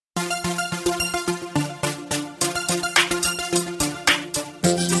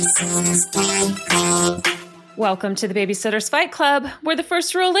Welcome to the Babysitter's Fight Club, where the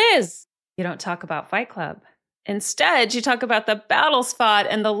first rule is you don't talk about Fight Club. Instead, you talk about the battles fought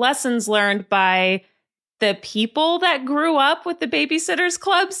and the lessons learned by the people that grew up with the Babysitter's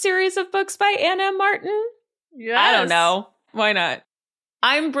Club series of books by Ann M. Martin. Yes. I don't know. Why not?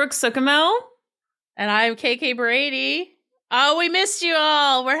 I'm Brooke Suckamel. And I'm KK Brady. Oh, we missed you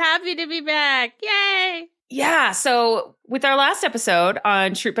all. We're happy to be back. Yay! Yeah, so with our last episode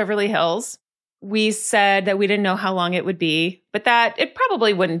on Troop Beverly Hills, we said that we didn't know how long it would be, but that it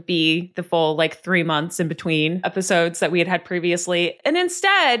probably wouldn't be the full 3 months in between episodes that we had previously. And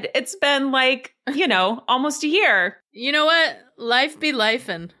instead, it's been almost a year. You know what? Life be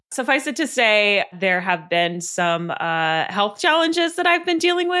lifin'. Suffice it to say, there have been some health challenges that I've been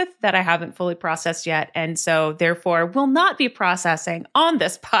dealing with that I haven't fully processed yet. And so therefore will not be processing on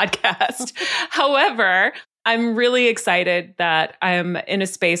this podcast. However, I'm really excited that I'm in a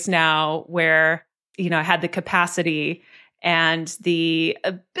space now where, I had the capacity and the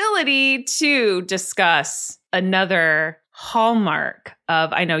ability to discuss another hallmark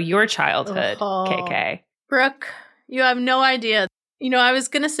of, I know, your childhood, KK. Brooke, you have no idea. I was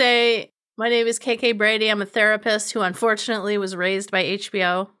going to say, my name is KK Brady. I'm a therapist who unfortunately was raised by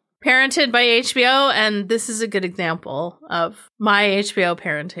HBO, parented by HBO, and this is a good example of my HBO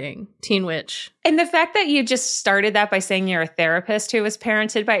parenting, Teen Witch. And the fact that you just started that by saying you're a therapist who was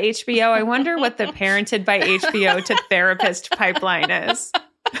parented by HBO, I wonder what the parented by HBO to therapist pipeline is.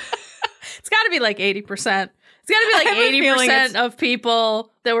 It's got to be 80%. It's got to be 80% of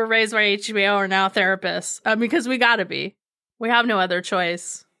people that were raised by HBO are now therapists, because we got to be. We have no other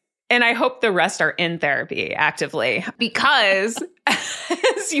choice. And I hope the rest are in therapy actively, because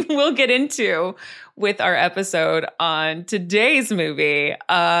as you will get into with our episode on today's movie,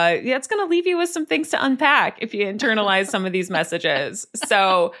 it's going to leave you with some things to unpack if you internalize some of these messages.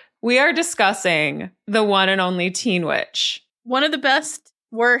 So we are discussing the one and only Teen Witch. One of the best,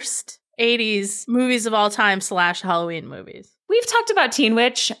 worst 80s movies of all time / Halloween movies. We've talked about Teen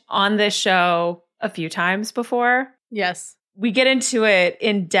Witch on this show a few times before. Yes. We get into it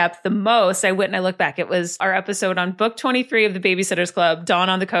in depth the most. I went and I looked back. It was our episode on book 23 of the Babysitter's Club, Dawn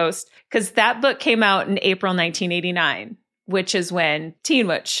on the Coast, because that book came out in April 1989, which is when Teen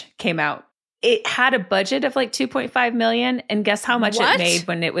Witch came out. It had a budget of $2.5 million, and guess how much it made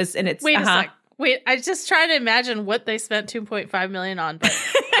when it was in its... Wait a sec. Wait, I just try to imagine what they spent $2.5 million on, but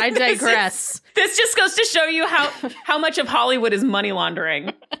I digress. This just goes to show you how much of Hollywood is money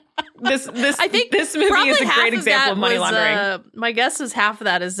laundering. I think this movie is a great example of money laundering. My guess is half of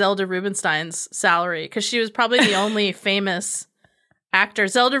that is Zelda Rubinstein's salary, because she was probably the only famous actor.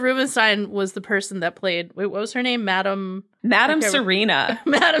 Zelda Rubinstein was the person that played, what was her name? Madam Serena.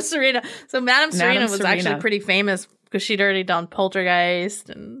 Madam Serena. So Madam Serena was actually pretty famous because she'd already done Poltergeist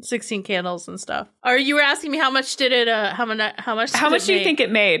and 16 Candles and stuff. Or you were asking me how much did it? How much do you think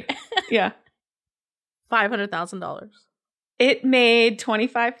it made? Yeah, $500,000. It made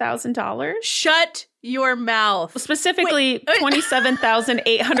 $25,000. Shut your mouth. Specifically,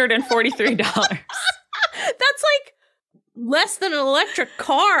 $27,843. That's less than an electric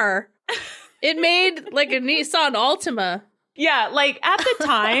car. It made a Nissan Altima. Yeah, at the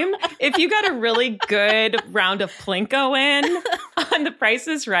time, if you got a really good round of Plinko in on The Price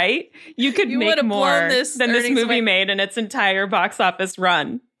is Right, you could make more than this movie made in its entire box office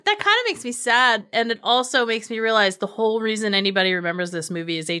run. That kind of makes me sad, and it also makes me realize the whole reason anybody remembers this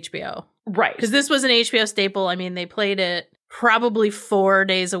movie is HBO. Right. Because this was an HBO staple. I mean, they played it probably 4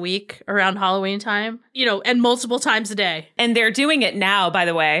 days a week around Halloween time, and multiple times a day. And they're doing it now, by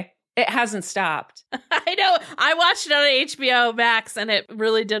the way. It hasn't stopped. I know. I watched it on HBO Max, and it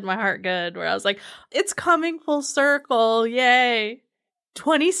really did my heart good, where I was like, it's coming full circle. Yay.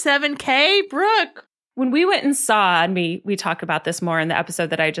 27K, Brooke. When we went and saw, and we talk about this more in the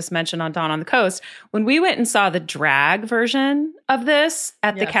episode that I just mentioned on Dawn on the Coast, when we went and saw the drag version of this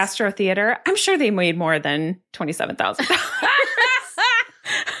at the Castro Theater, I'm sure they made more than $27,000.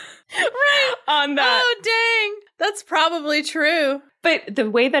 Right. On that. Oh, dang. That's probably true. But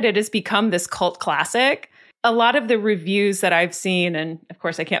the way that it has become this cult classic, a lot of the reviews that I've seen, and of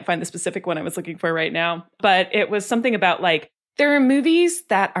course I can't find the specific one I was looking for right now, but it was something about there are movies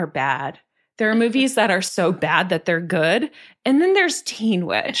that are bad. There are movies that are so bad that they're good. And then there's Teen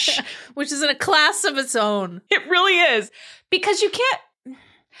Witch. Which is in a class of its own. It really is. Because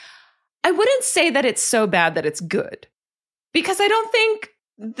I wouldn't say that it's so bad that it's good. Because I don't think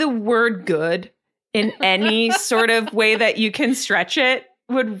the word good in any sort of way that you can stretch it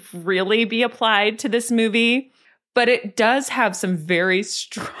would really be applied to this movie. But it does have some very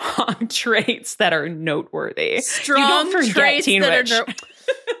strong traits that are noteworthy. Strong traits Teen Witch.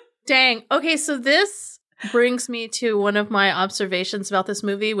 Dang. Okay, so this brings me to one of my observations about this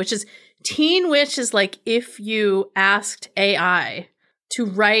movie, which is Teen Witch is like if you asked AI to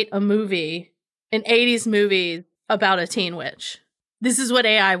write a movie, an 80s movie about a teen witch. This is what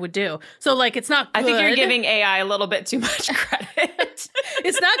AI would do. So, like, it's not good. I think you're giving AI a little bit too much credit.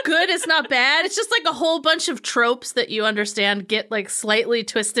 It's not good. It's not bad. It's just like a whole bunch of tropes that you understand get like slightly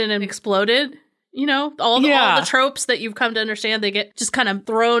twisted and exploded. You know, all the tropes that you've come to understand, they get just kind of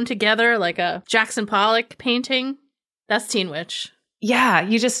thrown together like a Jackson Pollock painting. That's Teen Witch. Yeah,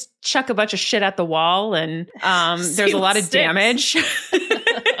 you just chuck a bunch of shit at the wall and there's a lot of damage.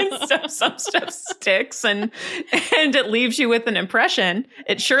 Some stuff sticks and it leaves you with an impression.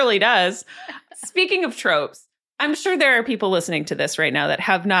 It surely does. Speaking of tropes, I'm sure there are people listening to this right now that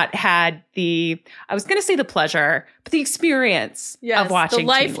have not had I was going to say the pleasure, but the experience of watching the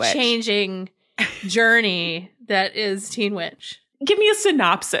life-changing journey that is Teen Witch. Give me a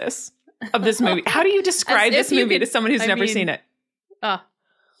synopsis of this movie. How do you describe this movie to someone who's never seen it?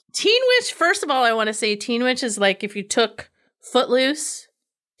 Teen Witch, first of all, I want to say Teen Witch is like if you took Footloose,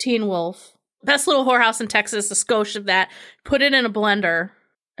 Teen Wolf, Best Little Whorehouse in Texas, a skosh of that, put it in a blender,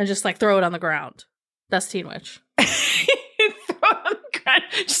 and just like throw it on the ground. That's Teen Witch. Throw it on the ground.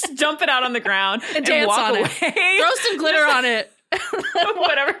 Just dump it out on the ground and dance walk on away. It. Throw some glitter on it.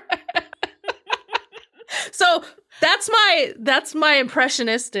 Whatever. So that's my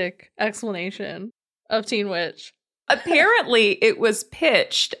impressionistic explanation of Teen Witch. Apparently, it was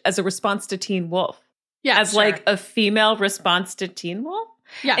pitched as a response to Teen Wolf. Yeah, as like a female response to Teen Wolf.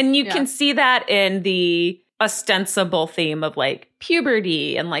 Yeah, and you can see that in the ostensible theme of like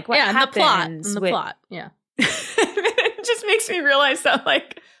puberty and like what happens. And the plot. Yeah. It just makes me realize that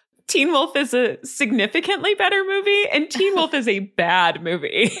like Teen Wolf is a significantly better movie and Teen Wolf is a bad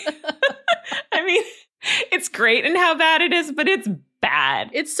movie. I mean, it's great in how bad it is, but it's bad.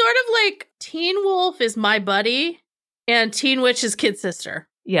 It's sort of like Teen Wolf is my buddy and Teen Witch is kid sister.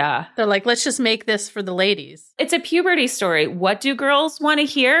 Yeah. They're like, let's just make this for the ladies. It's a puberty story. What do girls want to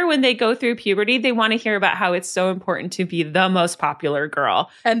hear when they go through puberty? They want to hear about how it's so important to be the most popular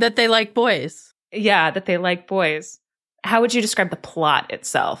girl. And that they like boys. Yeah, that they like boys. How would you describe the plot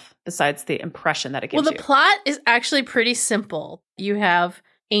itself, besides the impression that it gives you? Well, the plot is actually pretty simple. You have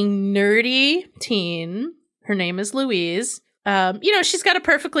a nerdy teen. Her name is Louise. She's got a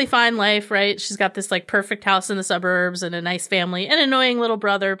perfectly fine life, right? She's got this like perfect house in the suburbs and a nice family, an annoying little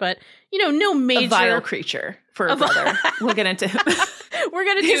brother, but no major. A vile creature for a brother. We'll get into him. We're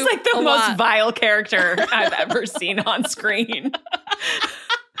going to do He's like the most vile character I've ever seen on screen.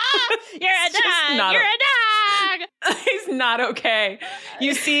 You're a dog. You're a dog. He's not okay.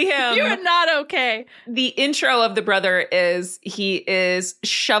 You see him. You're not okay. The intro of the brother is he is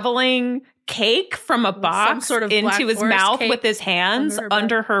shoveling cake from a box sort of into his mouth with his hands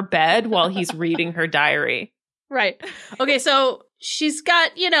under her bed while he's reading her diary. Right. Okay, so she's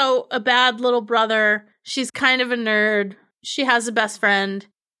got, a bad little brother. She's kind of a nerd. She has a best friend.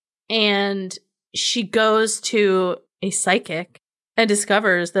 And she goes to a psychic and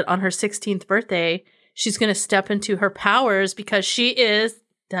discovers that on her 16th birthday, she's going to step into her powers because she is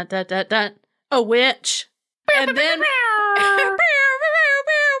a witch.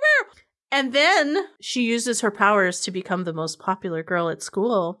 And then she uses her powers to become the most popular girl at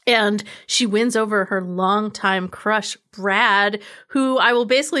school. And she wins over her longtime crush, Brad, who I will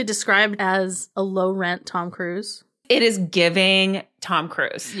basically describe as a low-rent Tom Cruise. It is giving Tom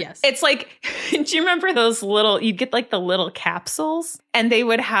Cruise. Yes. It's like, do you remember those you'd get like the little capsules and they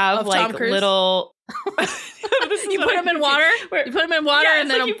would have like little... You put them in water? You put them in water and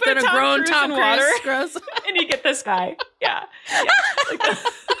then a grown Tom Cruise grows. And you get this guy. Yeah. Like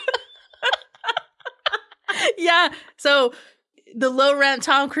yeah. So the low rent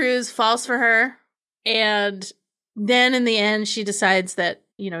Tom Cruise falls for her. And then in the end, she decides that,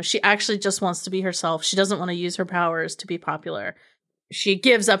 she actually just wants to be herself. She doesn't want to use her powers to be popular. She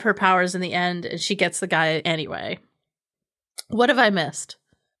gives up her powers in the end and she gets the guy anyway. What have I missed?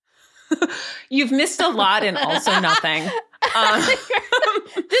 You've missed a lot and also nothing.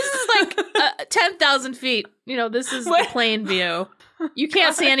 This is like 10,000 feet. This is the plain view. You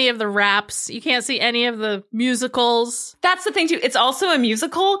can't see any of the raps. You can't see any of the musicals. That's the thing, too. It's also a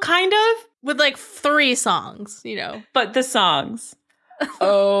musical, kind of. With like 3 songs, But the songs.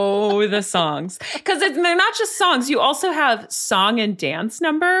 Oh, the songs. Because they're not just songs. You also have song and dance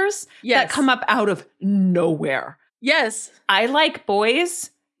numbers that come up out of nowhere. Yes. I Like Boys.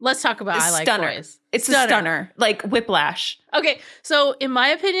 Let's talk about I Like Boys. It's a stunner. Like Whiplash. Okay, so in my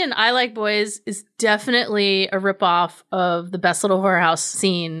opinion, I Like Boys is definitely a ripoff of the Best Little Whorehouse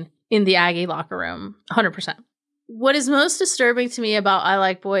scene in the Aggie locker room. 100%. What is most disturbing to me about I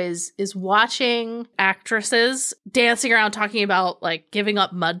Like Boys is watching actresses dancing around talking about like giving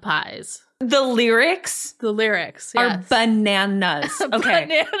up mud pies. The lyrics yes. are bananas. Okay.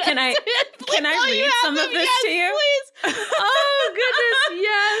 Bananas. Can I read some of this to you? Please. Oh goodness,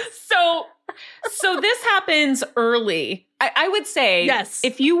 yes. So this happens early. I would say yes.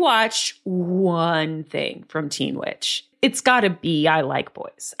 If you watch one thing from Teen Witch, it's got to be I Like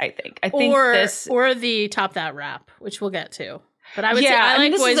Boys, I think. Or the Top That Rap, which we'll get to. But I would say I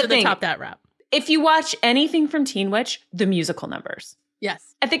Like Boys or the Top That Rap. If you watch anything from Teen Witch, the musical numbers.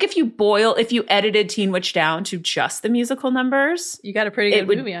 Yes. I think if you edited Teen Witch down to just the musical numbers, you got a pretty good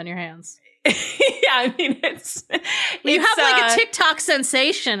movie on your hands. Yeah, I mean, you have like a TikTok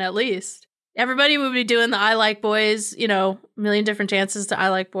sensation at least. Everybody would be doing the I Like Boys, a million different dances to I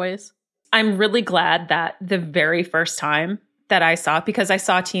Like Boys. I'm really glad that the very first time that I saw it, because I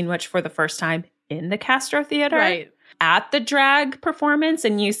saw Teen Witch for the first time in the Castro Theater. Right. At the drag performance,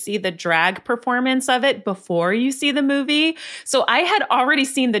 and you see the drag performance of it before you see the movie. So I had already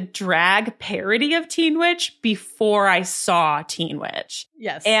seen the drag parody of Teen Witch before I saw Teen Witch.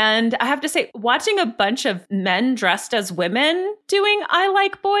 Yes. And I have to say, watching a bunch of men dressed as women doing I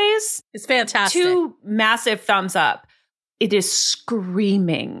Like Boys, it's fantastic. 2 massive thumbs up. It is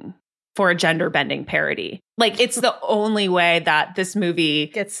screaming for a gender bending parody. Like, it's the only way that this movie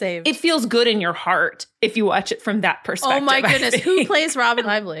gets saved. It feels good in your heart if you watch it from that perspective. Oh my goodness. Who plays Robin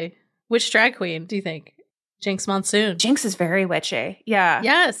Lively? Which drag queen do you think? Jinx Monsoon. Jinx is very witchy. Yeah.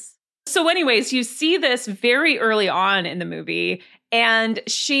 Yes. So anyways, you see this very early on in the movie, and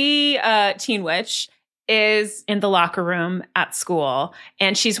she, Teen Witch, is in the locker room at school,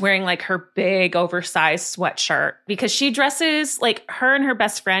 and she's wearing like her big oversized sweatshirt because she dresses like her and her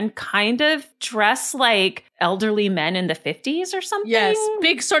best friend kind of dress like elderly men in the 50s or something. Yes,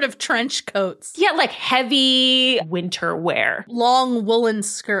 big sort of trench coats. Yeah, like heavy winter wear. Long woolen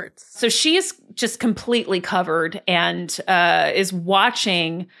skirts. So she's just completely covered and is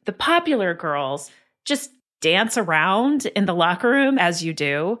watching the popular girls just dance around in the locker room as you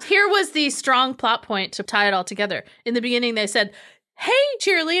do. Here was the strong plot point to tie it all together. In the beginning, they said, "Hey,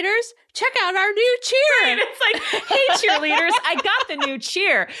 cheerleaders, check out our new cheer." Right, it's like, "Hey, cheerleaders, I got the new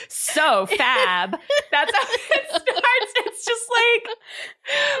cheer. So fab." That's how it starts. It's just like,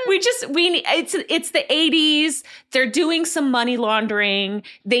 it's the 80s. They're doing some money laundering.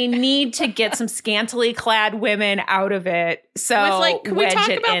 They need to get some scantily clad women out of it. So can we talk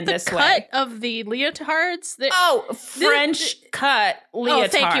about the cut way of the leotards? French cut leotards. Oh,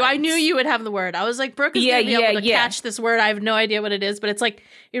 thank you. I knew you would have the word. I was like, Brooke is going to be able to catch this word. I have no idea what it is, but it's like,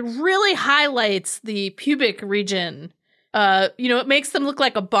 it really highlights the pubic region. It makes them look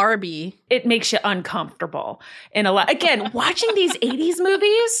like a Barbie. It makes you uncomfortable. Again, watching these 80s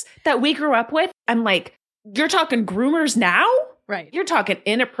movies that we grew up with, I'm like, you're talking groomers now? Right. You're talking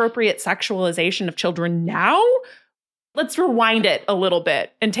inappropriate sexualization of children now? Let's rewind it a little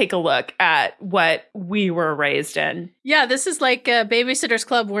bit and take a look at what we were raised in. Yeah, this is like a Babysitter's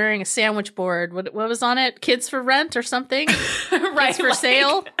Club wearing a sandwich board. What was on it? Kids for rent or something? Right. Kids for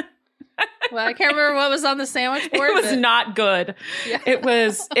sale? Well, I can't remember what was on the sandwich board. It was not good. Yeah. It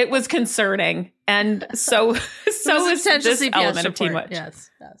was concerning. And so is this element of Teen Witch. Yes.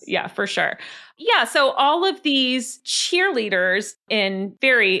 Yeah, for sure. Yeah, so all of these cheerleaders in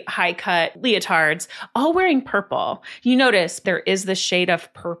very high-cut leotards, all wearing purple. You notice there is the shade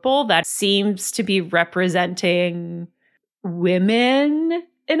of purple that seems to be representing women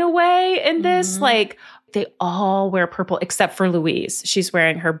in a way in this. Mm-hmm. Like, they all wear purple except for Louise. She's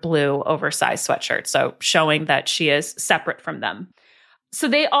wearing her blue oversized sweatshirt, so showing that she is separate from them. So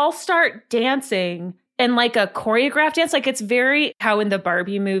they all start dancing in like a choreographed dance. Like, it's very how in the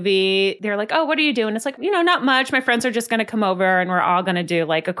Barbie movie, they're like, "Oh, what are you doing?" It's like, not much. My friends are just going to come over and we're all going to do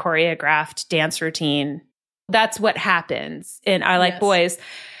like a choreographed dance routine. That's what happens in I Like Boys.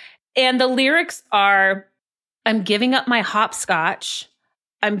 And the lyrics are, "I'm giving up my hopscotch.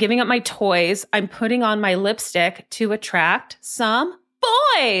 I'm giving up my toys. I'm putting on my lipstick to attract some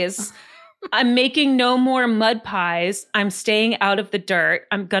boys. I'm making no more mud pies. I'm staying out of the dirt.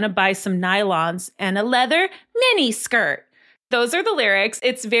 I'm going to buy some nylons and a leather mini skirt." Those are the lyrics.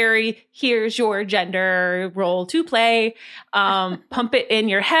 It's very, here's your gender role to play. Pump it in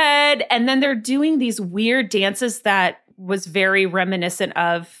your head. And then they're doing these weird dances that was very reminiscent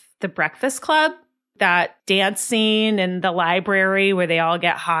of The Breakfast Club. That dance scene in the library where they all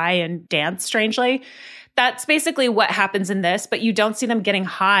get high and dance strangely. That's basically what happens in this, but you don't see them getting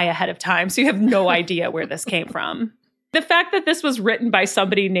high ahead of time, so you have no idea where this came from. The fact that this was written by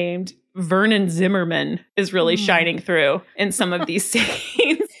somebody named Vernon Zimmerman is really shining through in some of these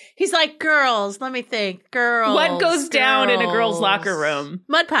scenes. He's like, girls, let me think. Girls. What goes down in a girl's locker room?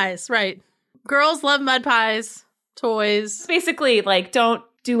 Mud pies, right. Girls love mud pies, toys. Basically, like, don't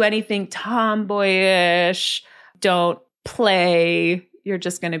do anything tomboyish. Don't play. You're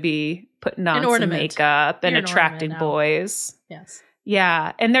just going to be putting on some makeup and attracting boys. Yes.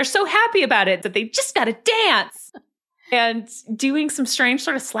 Yeah. And they're so happy about it that they just got to dance and doing some strange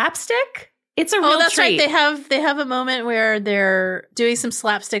sort of slapstick. It's a real treat. Oh, that's right. They have a moment where they're doing some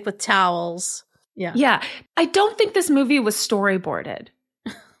slapstick with towels. Yeah. Yeah. I don't think this movie was storyboarded.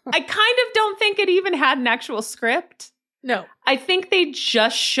 I kind of don't think it even had an actual script. No. I think they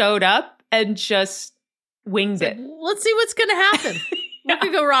just showed up and just winged it. Let's see what's going to happen. What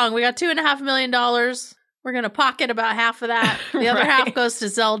could go wrong? We got $2.5 million. We're going to pocket about half of that. The other half goes to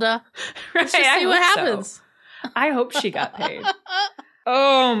Zelda. Let's just see what happens. So. I hope she got paid.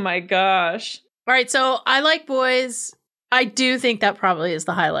 Oh my gosh. All right. So I Like Boys. I do think that probably is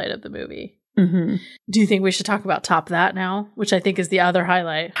the highlight of the movie. Mm-hmm. Do you think we should talk about Top That now? Which I think is the other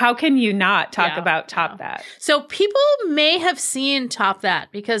highlight. How can you not talk about Top That? So people may have seen Top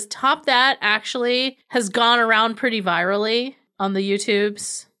That because Top That actually has gone around pretty virally on the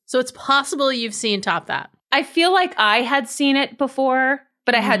YouTubes. So it's possible you've seen Top That. I feel like I had seen it before,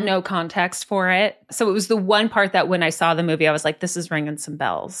 but I had no context for it. So it was the one part that when I saw the movie, I was like, this is ringing some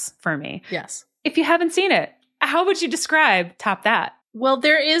bells for me. Yes. If you haven't seen it, how would you describe Top That? Well,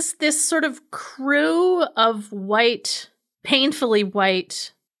 there is this sort of crew of white, painfully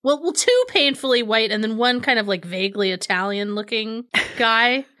white, well, two painfully white, and then one kind of like vaguely Italian looking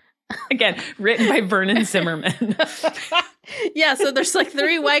guy. Again, written by Vernon Zimmerman. Yeah, so there's like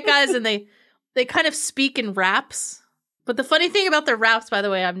three white guys and they kind of speak in raps. But the funny thing about their raps, by the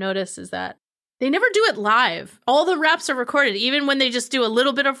way, I've noticed is that they never do it live. All the raps are recorded, even when they just do a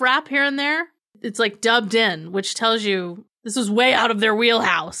little bit of rap here and there. It's like dubbed in, which tells you this is way out of their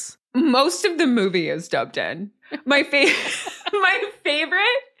wheelhouse. Most of the movie is dubbed in. My favorite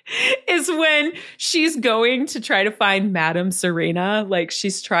is when she's going to try to find Madame Serena. Like,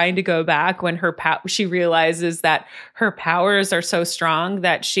 she's trying to go back when she realizes that her powers are so strong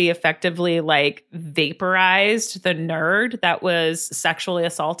that she effectively, like, vaporized the nerd that was sexually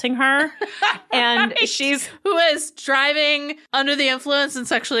assaulting her. And right. Who is driving under the influence and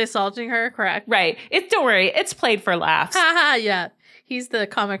sexually assaulting her, correct? Right. Don't worry. It's played for laughs. Haha, yeah. He's the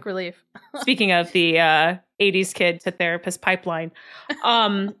comic relief. Speaking of the 80s kid to therapist pipeline.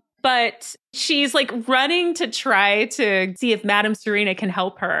 But she's like running to try to see if Madame Serena can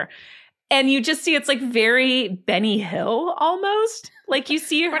help her. And you just see it's like very Benny Hill almost. Like you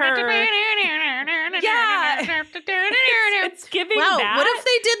see her. Yeah. It's giving that. What if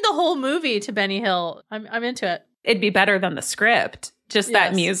they did the whole movie to Benny Hill? I'm into it. It'd be better than the script. Just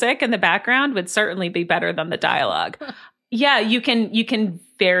that music in the background would certainly be better than the dialogue. Yeah, you can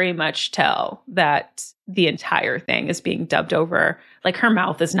very much tell that the entire thing is being dubbed over. Like, her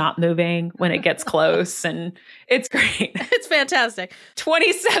mouth is not moving when it gets close, and it's great. It's fantastic.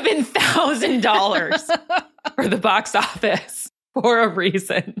 $27,000 for the box office for a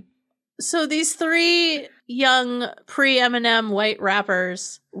reason. So these three young pre-Eminem white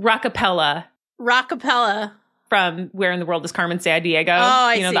rappers. Rockapella. From Where in the World is Carmen Sandiego? Oh,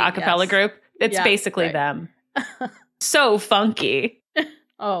 I see. The acapella group? It's basically them. So funky.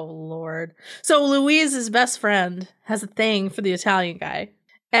 Oh, Lord. So Louise's best friend has a thing for the Italian guy.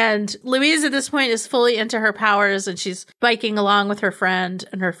 And Louise at this point is fully into her powers and she's biking along with her friend.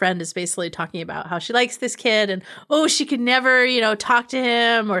 And her friend is basically talking about how she likes this kid and, she could never, talk to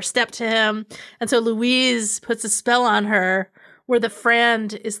him or step to him. And so Louise puts a spell on her where the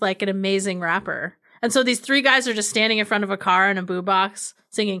friend is like an amazing rapper. And so these three guys are just standing in front of a car in a boombox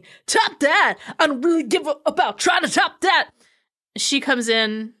singing, "Top that! I don't really give about trying to top that!" She comes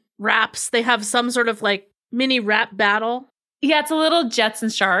in, raps. They have some sort of like mini rap battle. Yeah, it's a little Jets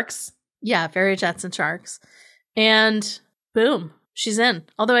and Sharks. Yeah, very Jets and Sharks. And boom, she's in.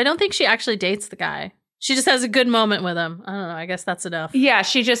 Although I don't think she actually dates the guy. She just has a good moment with him. I don't know. I guess that's enough. Yeah,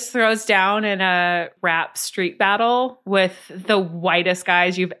 she just throws down in a rap street battle with the whitest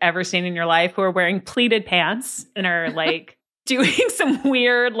guys you've ever seen in your life who are wearing pleated pants and are like doing some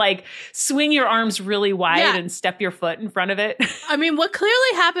weird, like, swing your arms really wide and step your foot in front of it. I mean, what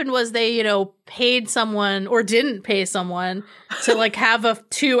clearly happened was they, paid someone or didn't pay someone to like have a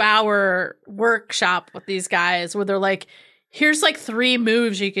 2-hour workshop with these guys where they're like, here's like 3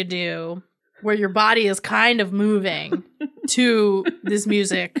 moves you could do where your body is kind of moving to this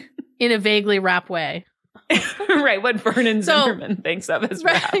music in a vaguely rap way. Right, what Vernon Zimmerman thinks of as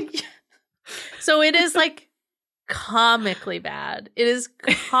rap. So it is like comically bad. It is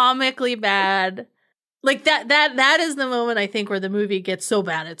comically bad. Like that is the moment I think where the movie gets so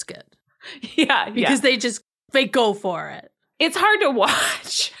bad it's good. Yeah. Because they go for it. It's hard to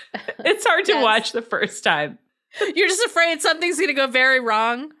watch. It's hard to watch the first time. You're just afraid something's going to go very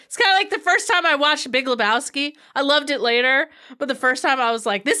wrong. It's kind of like the first time I watched Big Lebowski. I loved it later, but the first time I was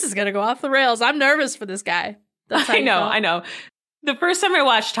like, this is going to go off the rails. I'm nervous for this guy. That's how I know. The first time I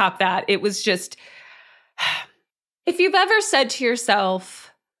watched Top That, it was just, if you've ever said to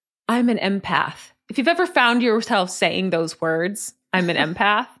yourself, I'm an empath. If you've ever found yourself saying those words, I'm an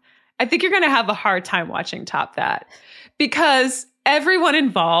empath, I think you're going to have a hard time watching Top That, because everyone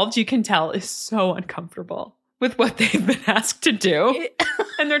involved, you can tell, is so uncomfortable with what they've been asked to do,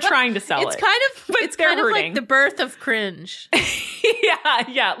 and they're trying to sell it. It's kind of like the birth of cringe.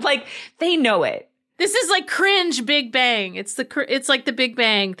 Yeah. Like, they know it. This is like cringe Big Bang. It's like the Big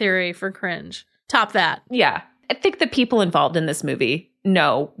Bang theory for cringe. Top That. Yeah. I think the people involved in this movie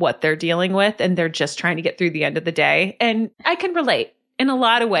know what they're dealing with, and they're just trying to get through the end of the day. And I can relate. In a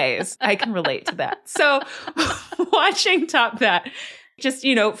lot of ways, I can relate to that. So watching Top That, just,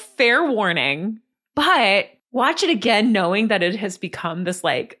 fair warning, but watch it again knowing that it has become this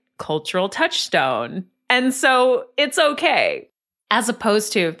like cultural touchstone. And so it's okay. As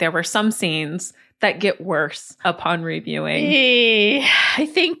opposed to, there were some scenes that get worse upon reviewing. I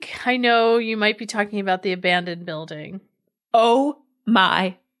think I know you might be talking about the abandoned building. Oh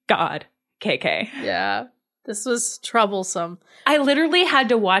my God, KK. Yeah. This was troublesome. I literally had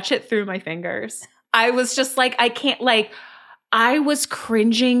to watch it through my fingers. I was just like, I was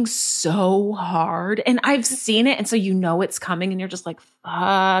cringing so hard, and I've seen it. And so it's coming, and you're just like,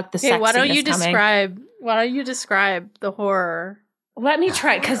 fuck, the sex scene is coming. Why don't you describe the horror? Let me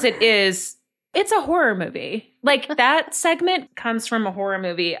try, because it's a horror movie. Like, that segment comes from a horror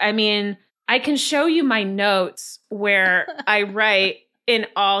movie. I mean, I can show you my notes where I write in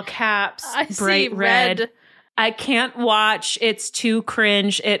all caps, bright red. I can't watch. It's too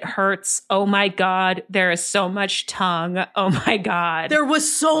cringe. It hurts. Oh my God. There is so much tongue. Oh my God. There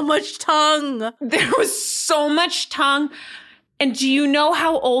was so much tongue. And do you know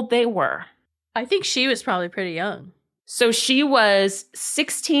how old they were? I think she was probably pretty young. So she was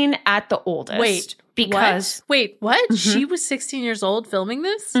 16 at the oldest. Wait, what? Mm-hmm. She was 16 years old filming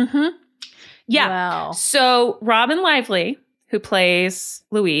this? Mm-hmm. Yeah. Wow. So Robin Lively, who plays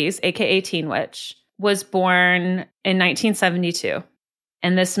Louise, aka Teen Witch, was born in 1972.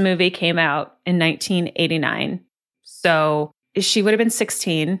 And this movie came out in 1989. So she would have been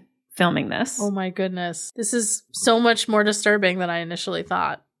 16 filming this. Oh my goodness. This is so much more disturbing than I initially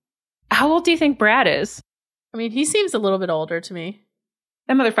thought. How old do you think Brad is? I mean, he seems a little bit older to me.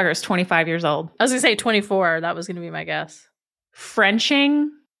 That motherfucker is 25 years old. I was going to say 24. That was going to be my guess.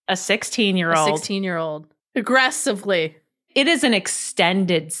 Frenching a 16-year-old. A 16-year-old. Aggressively. It is an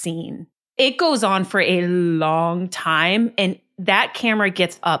extended scene. It goes on for a long time, and that camera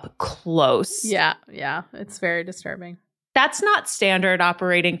gets up close. Yeah. It's very disturbing. That's not standard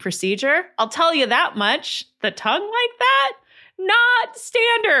operating procedure. I'll tell you that much. The tongue like that, not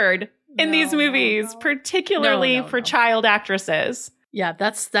standard in these movies, particularly for child actresses. Yeah,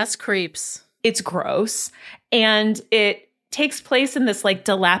 that's creeps. It's gross. And it takes place in this like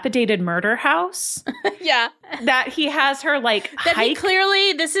dilapidated murder house. Yeah. That he has her like that hike.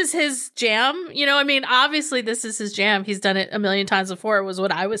 Clearly this is his jam. Obviously this is his jam. He's done it a million times before. It was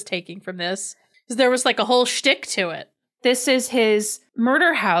what I was taking from this. Because there was like a whole shtick to it. This is his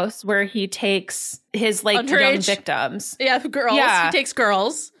murder house where he takes his like young victims. Yeah, girls. Yeah. He takes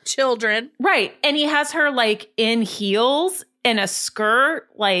girls, children. Right. And he has her like in heels and a skirt,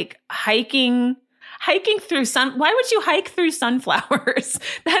 like hiking through why would you hike through sunflowers?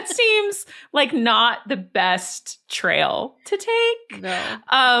 That seems like not the best trail to take.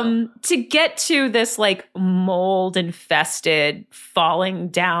 No. To get to this like mold infested falling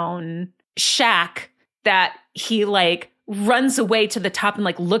down shack that he like runs away to the top and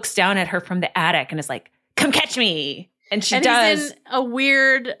like looks down at her from the attic and is like, come catch me. And she does. He's in a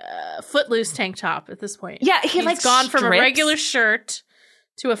weird Footloose tank top at this point. Yeah. He's like gone from a regular shirt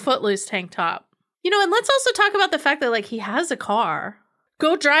to a Footloose tank top. And let's also talk about the fact that, like, he has a car.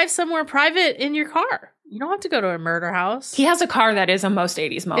 Go drive somewhere private in your car. You don't have to go to a murder house. He has a car that is a most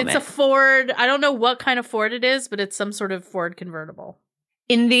 80s moment. It's a Ford. I don't know what kind of Ford it is, but it's some sort of Ford convertible.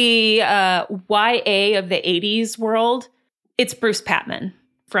 In the YA of the 80s world, it's Bruce Patman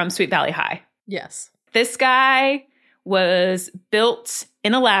from Sweet Valley High. Yes. This guy was built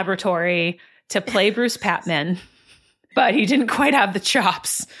in a laboratory to play Bruce Patman. But he didn't quite have the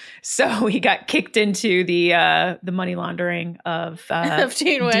chops, so he got kicked into the money laundering of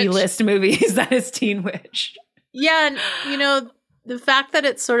Teen Witch. D-list movies. That is Teen Witch. Yeah, and the fact that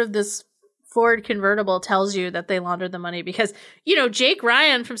it's sort of this Ford convertible tells you that they laundered the money because, you know, Jake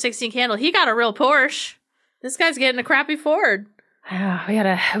Ryan from 16 Candle, he got a real Porsche. This guy's getting a crappy Ford.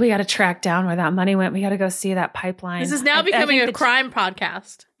 Yeah, we gotta track down where that money went. We gotta go see that pipeline. This is now becoming a crime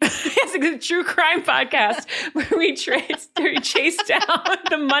podcast. It's a true crime podcast where we chase down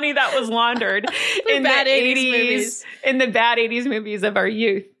the money that was laundered in the 80s movies. In the bad 80s movies of our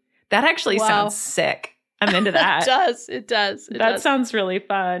youth. That actually sounds sick. I'm into that. It does. That sounds really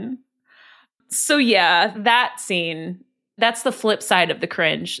fun. So yeah, that scene, that's the flip side of the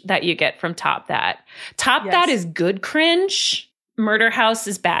cringe that you get from Top That. Top That is good cringe. Murder House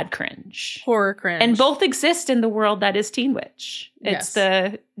is bad cringe. Horror cringe. And both exist in the world that is Teen Witch. It's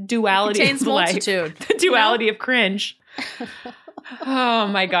the duality of multitude. Life. The duality of cringe. Oh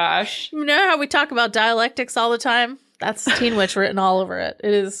my gosh. You know how we talk about dialectics all the time? That's Teen Witch written all over it.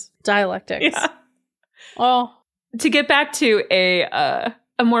 It is dialectics. Yeah. Oh. To get back to a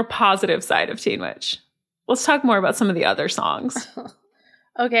more positive side of Teen Witch, let's talk more about some of the other songs.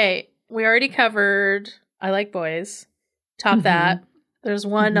 Okay. We already covered I Like Boys. Top That. There's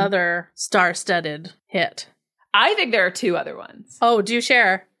one other star-studded hit. I think there are two other ones. Oh, do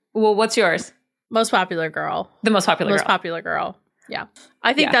share. Well, what's yours? Most Popular Girl. The Most Popular Girl. Most Popular Girl. Yeah.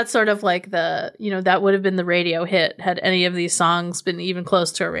 I think that's sort of like the, you know, that would have been the radio hit had any of these songs been even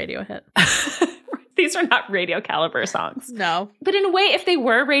close to a radio hit. These are not radio caliber songs. No. But in a way, if they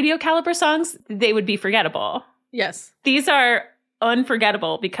were radio caliber songs, they would be forgettable. Yes. These are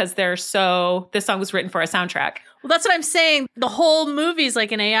unforgettable because this song was written for a soundtrack. Well, that's what I'm saying. The whole movie's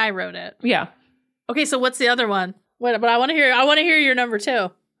like an AI wrote it. Yeah. Okay, so what's the other one? But I want to hear your number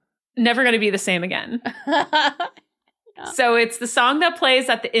 2. Never Gonna Be the Same Again. So it's the song that plays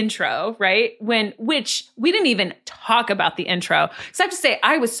at the intro, right? Which we didn't even talk about the intro. Because I have to say,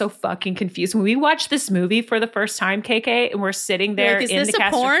 I was so fucking confused. When we watched this movie for the first time, KK, and we're sitting there in the cast. Is this a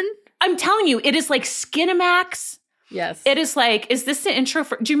porn? I'm telling you, it is like Skinamax. Yes. It is like, is this the intro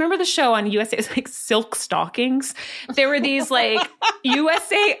for, do you remember the show on USA? It was like Silk Stockings. There were these like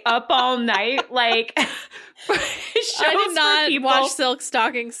USA Up All Night, like shows I did not watch Silk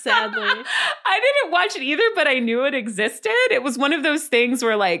Stockings, sadly. I didn't watch it either, but I knew it existed. It was one of those things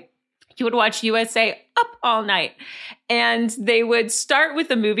where like you would watch USA Up All Night and they would start with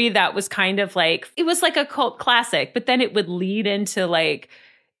a movie that was kind of like, it was like a cult classic, but then it would lead into like,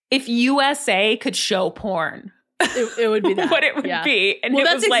 if USA could show porn. It would be that. What it would be. And well, it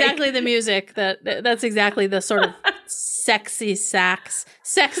that's was exactly like, the music that's exactly the sort of sexy sax.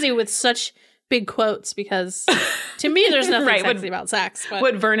 Sexy with such big quotes because to me there's nothing sexy about sax. But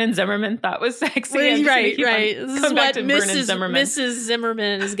what Vernon Zimmerman thought was sexy. Right. This is what Mrs.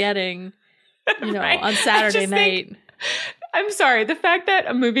 Zimmerman is getting, you know, on Saturday night. I'm sorry. The fact that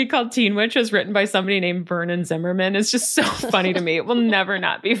a movie called Teen Witch was written by somebody named Vernon Zimmerman is just so funny to me. It will never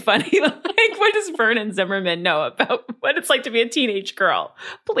not be funny. Like, what does Vernon Zimmerman know about what it's like to be a teenage girl?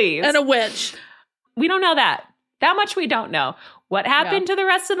 Please. And a witch. We don't know that. That much we don't know. What happened to the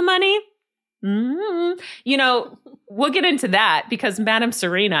rest of the money? You know, we'll get into that because Madame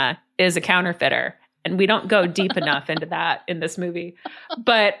Serena is a counterfeiter. And we don't go deep enough into that in this movie.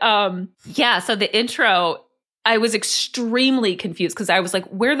 But yeah, so the intro, I was extremely confused because I was like,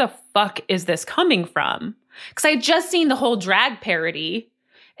 where the fuck is this coming from? Because I had just seen the whole drag parody.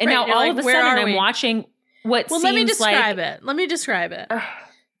 And now all of a sudden I'm watching what seems like... Let me describe it.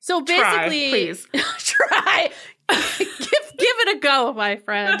 So basically... Please. Try. Give it a go, my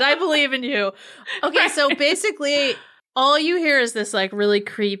friend. I believe in you. Okay, so basically all you hear is this like really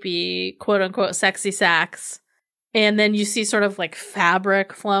creepy, quote unquote, sexy sax. And then you see sort of like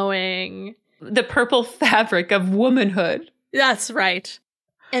fabric flowing... The purple fabric of womanhood. That's right.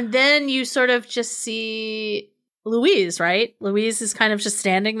 And then you sort of just see Louise, right? Louise is kind of just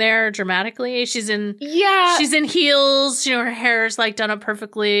standing there dramatically. She's in heels. You know, her hair's like done up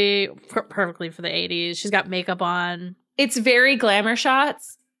perfectly for the 80s. She's got makeup on. It's very glamour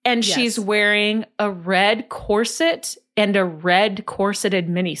shots. And she's wearing a red corset and a red corseted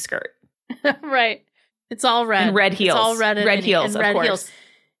miniskirt. Right. It's all red. And red heels. It's all red. Red heels, of course. Heels.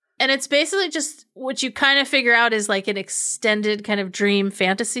 And it's basically just what you kind of figure out is like an extended kind of dream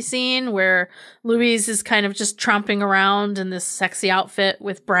fantasy scene where Louise is kind of just tromping around in this sexy outfit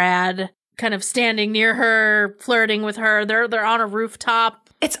with Brad kind of standing near her, flirting with her. They're on a rooftop.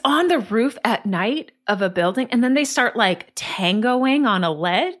 It's on the roof at night of a building. And then they start like tangoing on a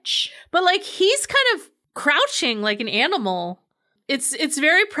ledge. But like he's kind of crouching like an animal. It's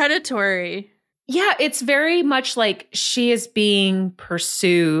very predatory. Yeah, it's very much like she is being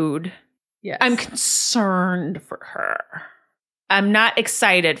pursued. Yes. I'm concerned for her. I'm not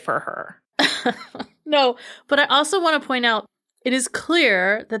excited for her. No, but I also want to point out it is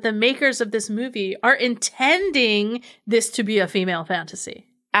clear that the makers of this movie are intending this to be a female fantasy.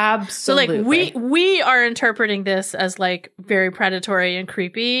 Absolutely. So like we are interpreting this as like very predatory and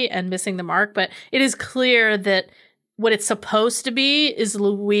creepy and missing the mark, but it is clear that what it's supposed to be is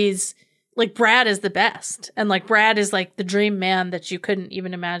Louise, like Brad is the best. And like Brad is like the dream man that you couldn't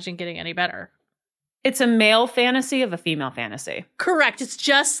even imagine getting any better. It's a male fantasy of a female fantasy. Correct. It's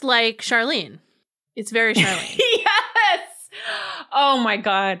just like Charlene. It's very Charlene. Yes. Oh my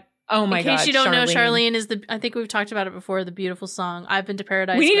God. Oh my God. In case you don't know, Charlene is I think we've talked about it before, the beautiful song, I've Been to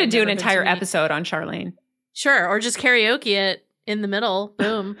Paradise. We need to do an entire episode on Charlene. Sure. Or just karaoke it in the middle.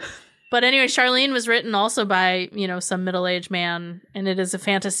 Boom. But anyway, Charlene was written also by, some middle-aged man. And it is a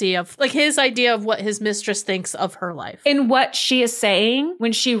fantasy of like his idea of what his mistress thinks of her life. And what she is saying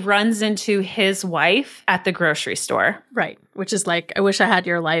when she runs into his wife at the grocery store. Right. Which is like, I wish I had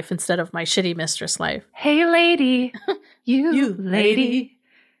your life instead of my shitty mistress life. Hey, lady. You lady.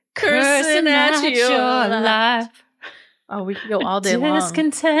 Cursing at your life. Oh, we can go all day long.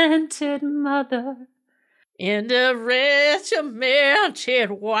 Discontented mother. And a regimented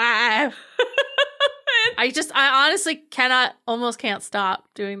wife. I honestly almost can't stop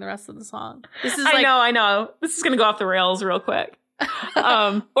doing the rest of the song. This is I know. This is going to go off the rails real quick.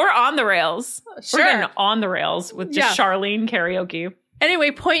 Or on the rails. Sure. We're getting on the rails with just Charlene karaoke.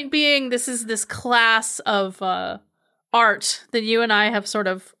 Anyway, point being, this is this class of art that you and I have sort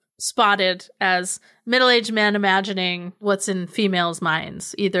of spotted as middle-aged men imagining what's in females'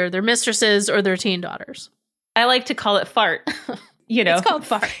 minds, either their mistresses or their teen daughters. I like to call it fart. It's called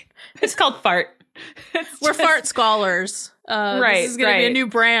fart. It's called fart. We're fart scholars. Right. This is going to be a new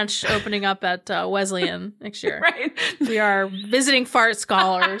branch opening up at Wesleyan next year. Right. We are visiting fart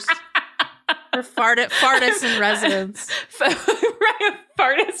scholars. We're fartists in residence. Right.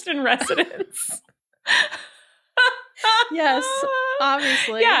 Fartist in residence. Yes,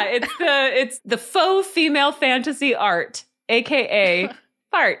 obviously. Yeah, it's the faux female fantasy art, aka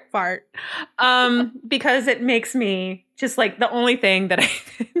fart. Because it makes me just like the only thing that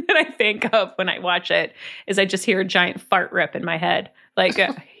I think of when I watch it is I just hear a giant fart rip in my head. Like,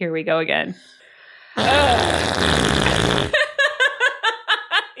 here we go again. Yeah,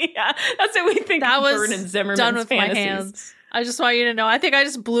 that's what we think. That was Vernon Zimmerman's done with fantasies. my hands. I just want you to know. I think I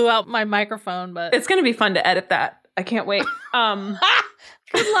just blew out my microphone, but it's going to be fun to edit that. I can't wait.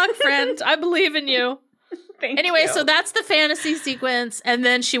 Good luck, friend. I believe in you. Anyway, so that's the fantasy sequence, and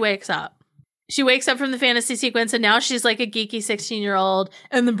then she wakes up. She wakes up from the fantasy sequence, and now she's like a geeky 16-year-old,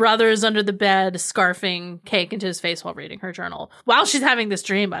 and the brother is under the bed scarfing cake into his face while reading her journal. While she's having this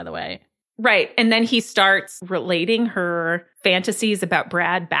dream, by the way. Right. And then he starts relating her fantasies about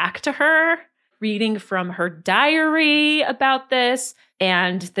Brad back to her, reading from her diary about this.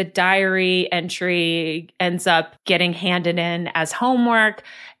 And the diary entry ends up getting handed in as homework.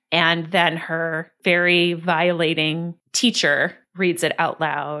 And then her very violating teacher reads it out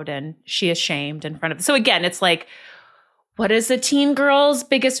loud and she is shamed in front of it. So again, it's like, what is a teen girl's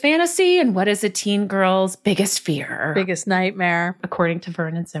biggest fantasy and what is a teen girl's biggest fear? Biggest nightmare. According to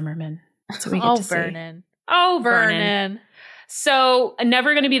Vernon Zimmerman. That's what we get to Vernon. See. Oh, Vernon. So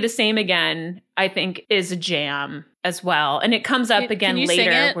Never Gonna Be the Same Again, I think, is a jam as well. And it comes up again can you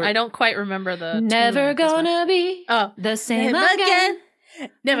later. Sing it? I don't quite remember the Never gonna be the same again.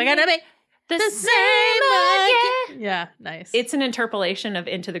 Never gonna be the same again. Yeah, nice. It's an interpolation of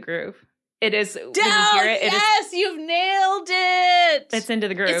Into the Groove. It is. When you hear it, yes, you've nailed it. It's Into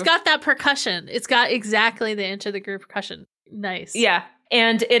the Groove. It's got that percussion. It's got exactly the Into the Groove percussion. Nice. Yeah.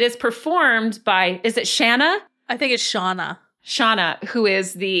 And it is performed by, is it Shanna? I think it's Shauna. Shauna, who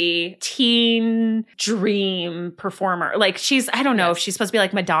is the teen dream performer. Like I don't know if she's supposed to be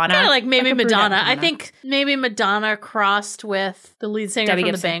like Madonna. Kind of like maybe like Madonna. I think maybe Madonna crossed with the lead singer Debbie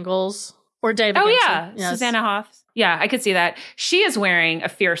from Gibson. the Bangles. Or David Gibson. Yeah. Yes. Susanna Hoffs. Yeah, I could see that. She is wearing a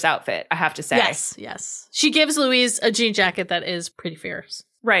fierce outfit, I have to say. Yes. She gives Louise a jean jacket that is pretty fierce.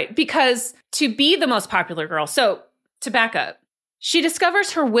 Right. Because to be the most popular girl, so to back up, she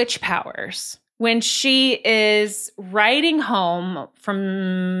discovers her witch powers when she is riding home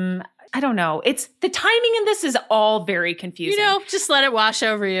from, I don't know. It's the timing in this is all very confusing. Just let it wash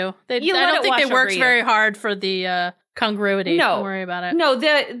over you. I don't think they worked very hard for the congruity. No. Don't worry about it. No,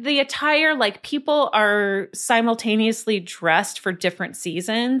 the attire, like people are simultaneously dressed for different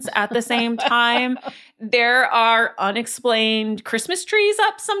seasons at the same time. There are unexplained Christmas trees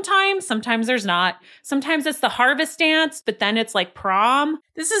up sometimes. Sometimes there's not. Sometimes it's the harvest dance, but then it's like prom.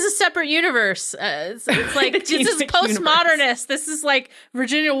 This is a separate universe. It's like, this is postmodernist. Universe. This is like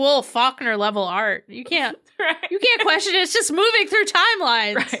Virginia Woolf, Faulkner level art. You can't question it. It's just moving through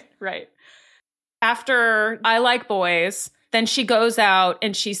timelines. Right. After I Like Boys, Then she goes out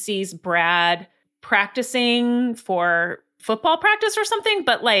and she sees Brad practicing for football practice or something.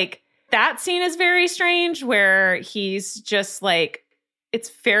 But like that scene is very strange where he's just like, it's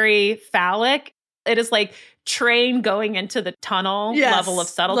very phallic. It is like train going into the tunnel level of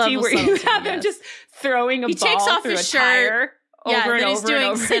subtlety where you have him just throwing a ball takes off through his a shirt. tire over and he's over doing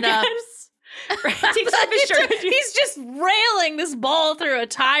and over sit-ups. again. Right. Takes off his shirt. He's just railing this ball through a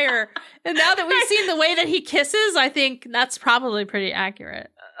tire. And now that we've seen the way that he kisses, I think that's probably pretty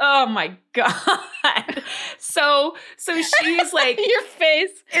accurate. Oh my God. So she's like your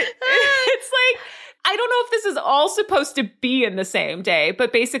face. It's like, I don't know if this is all supposed to be in the same day,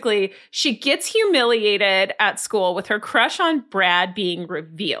 but basically she gets humiliated at school with her crush on Brad being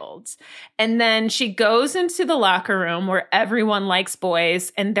revealed. And then she goes into the locker room where everyone likes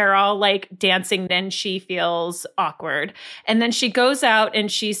boys and they're all like dancing and she feels awkward. And then she goes out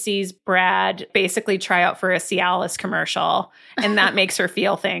and she sees Brad basically try out for a Cialis commercial. And that makes her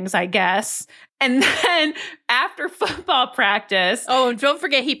feel things, I guess. And then after football practice... Oh, and don't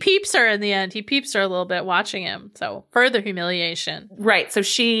forget, he peeps her in the end. He peeps her a little bit watching him. So further humiliation. Right. So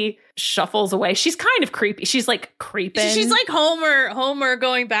she shuffles away. She's kind of creepy. She's like creeping. She's like Homer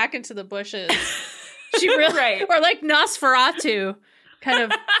going back into the bushes. She really... Right. Or like Nosferatu. Kind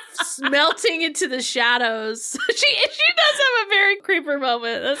of melting into the shadows. She does have a very creeper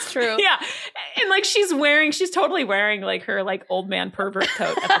moment. That's true. Yeah. And like she's totally wearing like her like old man pervert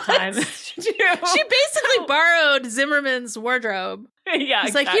coat at the time. She basically borrowed Zimmerman's wardrobe. Yeah,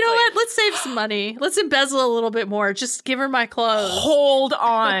 He's like, you know what? Let's save some money. Let's embezzle a little bit more. Just give her my clothes. Hold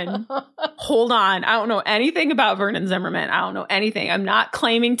on. I don't know anything about Vernon Zimmerman. I don't know anything. I'm not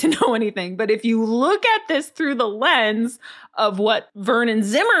claiming to know anything. But if you look at this through the lens of what Vernon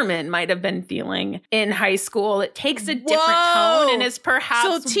Zimmerman might have been feeling in high school, it takes a different tone and is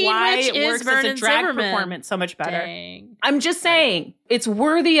perhaps why it works as a drag performance so much better. Dang. I'm just saying, it's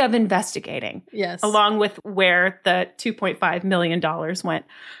worthy of investigating. Yes. Along with where the $2.5 million went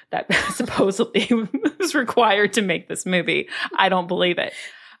that supposedly was required to make this movie. I don't believe it.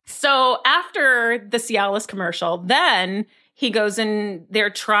 So after the Cialis commercial, then he goes in, they're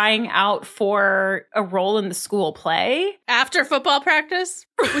trying out for a role in the school play. After football practice,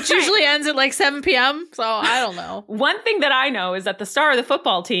 which usually ends at like 7 p.m. So I don't know. One thing that I know is that the star of the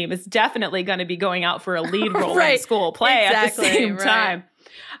football team is definitely going to be going out for a lead role in the school play at the same time.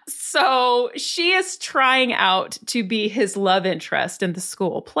 So she is trying out to be his love interest in the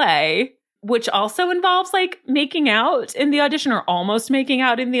school play, which also involves like making out in the audition or almost making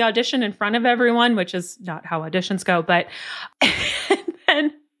out in the audition in front of everyone, which is not how auditions go. But and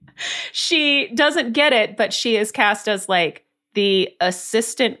then she doesn't get it, but she is cast as like the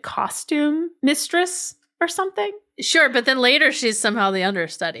assistant costume mistress or something. Sure, but then later she's somehow the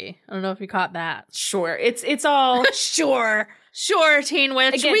understudy. I don't know if you caught that. Sure, it's all Sure, Teen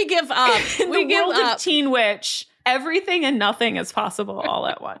Witch. Again, we give up. We give up. Of Teen Witch, everything and nothing is possible all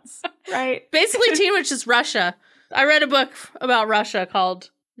at once, right? Basically, Teen Witch is Russia. I read a book about Russia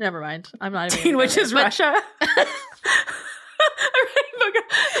called... Never mind. I'm not even... Teen Witch is Russia?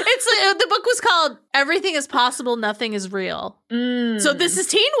 The book was called Everything is Possible, Nothing is Real. So this is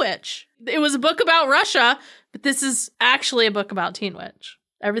Teen Witch. It was a book about Russia, but this is actually a book about Teen Witch.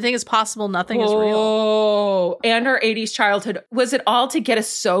 Everything is possible, nothing is real. Oh, and our 80s childhood. Was it all to get us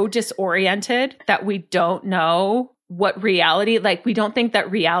so disoriented that we don't know what reality, like we don't think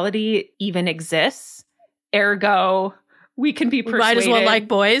that reality even exists? Ergo, we can be persuaded might as well like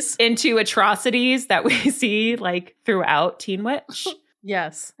boys into atrocities that we see like throughout Teen Witch.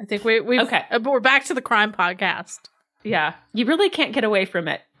 Yes, I think we're back to the crime podcast. Yeah, you really can't get away from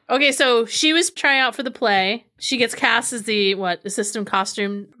it. Okay, so she was trying out for the play. She gets cast as the assistant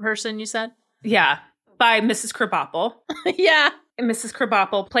costume person, you said? Yeah, by Mrs. Krabappel. Yeah. And Mrs.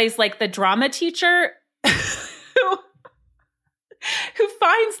 Krabappel plays like the drama teacher who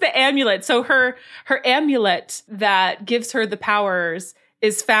finds the amulet. So her amulet that gives her the powers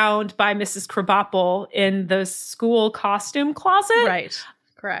is found by Mrs. Krabappel in the school costume closet. Right.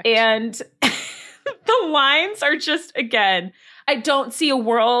 Correct. And the lines are just, again, I don't see a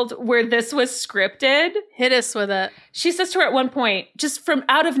world where this was scripted. Hit us with it. She says to her at one point, just from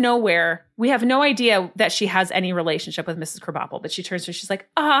out of nowhere, we have no idea that she has any relationship with Mrs. Krabappel, but she turns to her, she's like,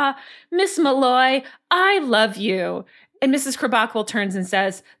 Miss Malloy, I love you. And Mrs. Krabappel turns and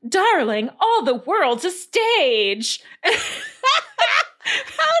says, darling, all the world's a stage.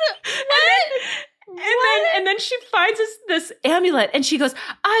 And then she finds this amulet and she goes,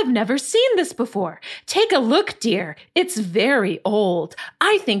 I've never seen this before. Take a look, dear. It's very old.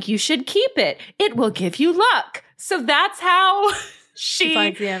 I think you should keep it. It will give you luck. So that's how She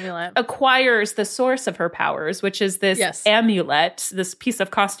finds the amulet. Acquires the source of her powers, which is this amulet, this piece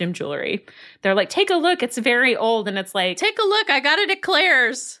of costume jewelry. They're like, take a look. It's very old. And it's like, take a look. I got it at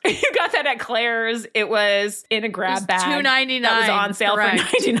Claire's. You got that at Claire's. It was in a grab bag. $2.99. That was on sale for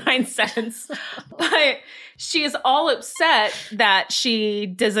 99 cents. But she is all upset that she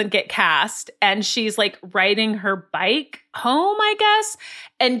doesn't get cast. And she's like riding her bike home, I guess,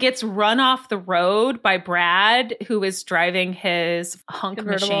 and gets run off the road by Brad, who is driving his hunk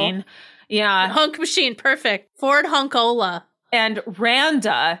machine. Yeah. Hunk machine. Perfect. Ford Hunkola. And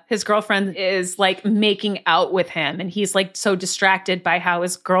Randa, his girlfriend, is like making out with him. And he's like so distracted by how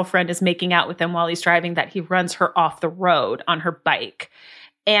his girlfriend is making out with him while he's driving that he runs her off the road on her bike.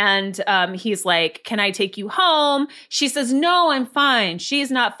 And he's like, can I take you home? She says, no, I'm fine. She's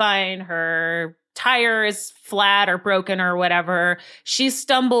not fine. Her tire is flat or broken or whatever. She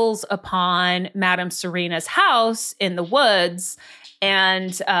stumbles upon Madame Serena's house in the woods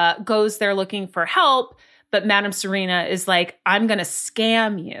and goes there looking for help. But Madame Serena is like, I'm going to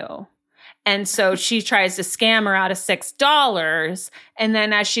scam you. And so she tries to scam her out of $6. And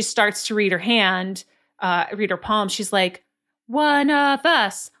then as she starts to read her palm, she's like, one of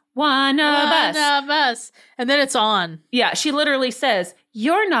us. And then it's on. Yeah, she literally says,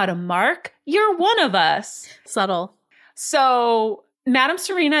 you're not a mark. You're one of us. Subtle. So Madame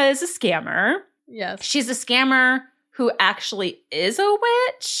Serena is a scammer. Yes. She's a scammer who actually is a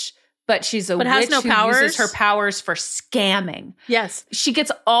witch. But she's a witch has no who powers. uses her powers for scamming. Yes. She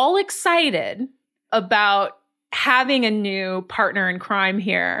gets all excited about having a new partner in crime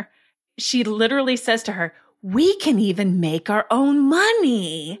here. She literally says to her, we can even make our own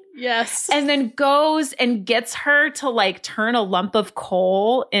money. Yes. And then goes and gets her to like turn a lump of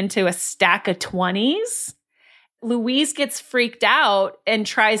coal into a stack of 20s. Louise gets freaked out and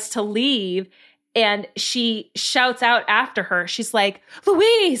tries to leave. And she shouts out after her. She's like,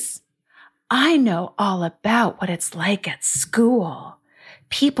 Louise, I know all about what it's like at school.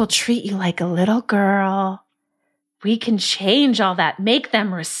 People treat you like a little girl. We can change all that, make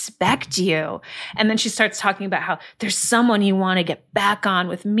them respect you. And then she starts talking about how there's someone you want to get back on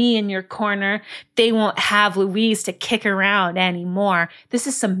with me in your corner. They won't have Louise to kick around anymore. This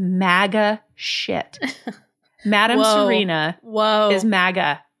is some MAGA shit. Madame Serena is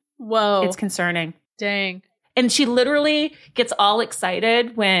MAGA. Whoa. It's concerning. Dang. And she literally gets all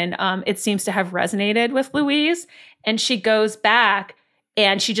excited when it seems to have resonated with Louise. And she goes back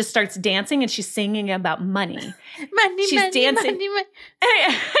and she just starts dancing and she's singing about money. She's dancing. Money.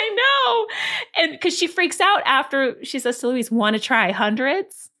 I know. And because she freaks out after she says to Louise, want to try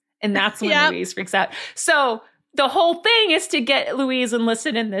hundreds? And that's when Louise freaks out. So the whole thing is to get Louise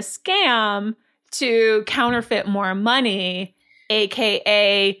enlisted in this scam to counterfeit more money,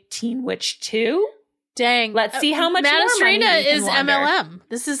 AKA Teen Witch 2. Dang. Let's see how much Madame more Serena money is MLM.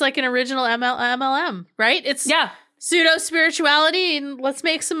 This is like an original MLM, right? It's pseudo spirituality and let's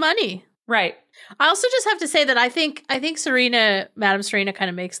make some money. Right. I also just have to say that I think Madame Serena kind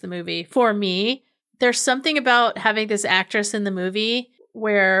of makes the movie. For me, there's something about having this actress in the movie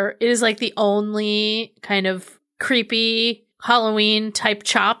where it is like the only kind of creepy Halloween type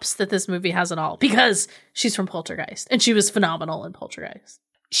chops that this movie has at all, because she's from Poltergeist and she was phenomenal in Poltergeist.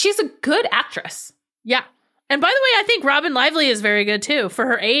 She's a good actress. Yeah. And by the way, I think Robin Lively is very good too. For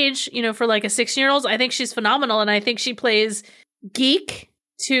her age, for like a 16-year-old, I think she's phenomenal. And I think she plays geek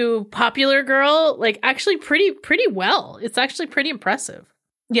to popular girl, like actually pretty well. It's actually pretty impressive.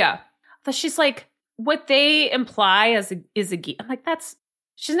 Yeah. But she's like, what they imply is a geek. I'm like,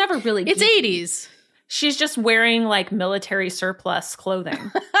 she's never really geeky. It's 80s. She's just wearing like military surplus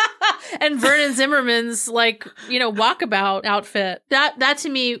clothing. And Vernon Zimmerman's like, walkabout outfit. That to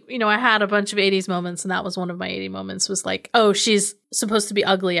me, I had a bunch of 80s moments, and that was one of my 80 moments was like, oh, she's supposed to be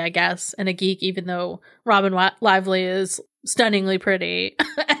ugly, I guess, and a geek, even though Robin Lively is stunningly pretty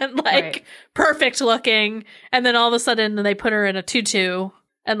and like perfect looking. And then all of a sudden they put her in a tutu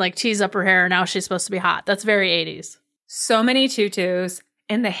and like tease up her hair. And now she's supposed to be hot. That's very 80s. So many tutus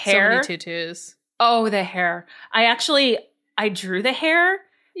and the hair. So many tutus. Oh, the hair. I drew the hair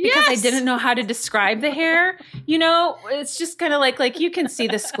because I didn't know how to describe the hair. It's just kind of like you can see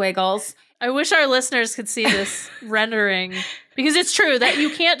the squiggles. I wish our listeners could see this rendering, because it's true that you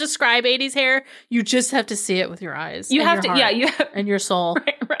can't describe 80s hair. You just have to see it with your eyes. You have to, and your soul.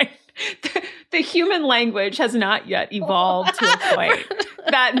 Right. The human language has not yet evolved to a point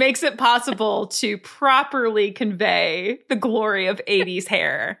that makes it possible to properly convey the glory of 80s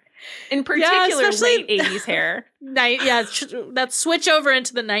hair. In particular, late 80s hair. That switch over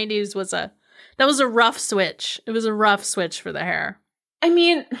into the 90s was a rough switch. It was a rough switch for the hair. I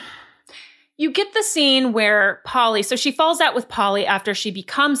mean, you get the scene where Polly, so she falls out with Polly after she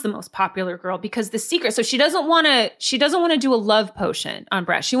becomes the most popular girl because the secret, so she doesn't want to do a love potion on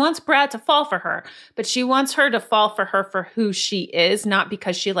Brad. She wants Brad to fall for her, but she wants her to fall for her for who she is, not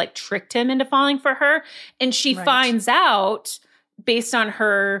because she like tricked him into falling for her. And she finds out based on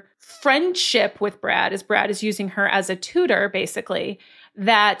her friendship with Brad, as Brad is using her as a tutor, basically,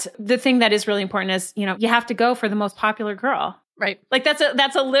 that the thing that is really important is, you know, you have to go for the most popular girl. Right. Like that's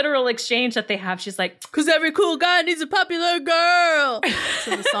a literal exchange that they have. She's like, because every cool guy needs a popular girl. It's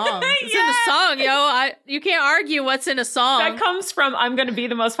in the song. It's in the song, yo. You can't argue what's in a song. That comes from I'm going to be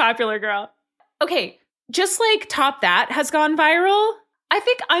the most popular girl. Okay. Just like Top That has gone viral, I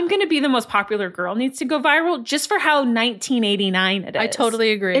think I'm going to be the most popular girl needs to go viral just for how 1989 it is. I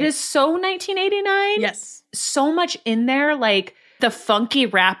totally agree. It is so 1989. Yes. So much in there. Like the funky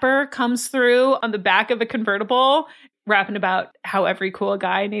rapper comes through on the back of a convertible rapping about how every cool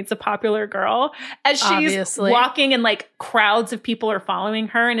guy needs a popular girl as she's walking and like crowds of people are following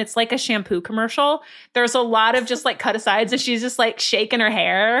her. And it's like a shampoo commercial. There's a lot of just like cut asides and she's just like shaking her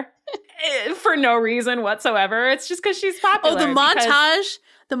hair for no reason whatsoever. It's just because she's popular. Oh,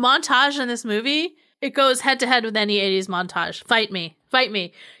 the montage in this movie, it goes head to head with any 80s montage. Fight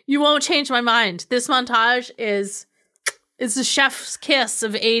me. You won't change my mind. This montage is the chef's kiss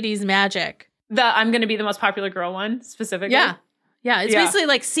of 80s magic. The I'm going to be the most popular girl one specifically. Yeah. It's basically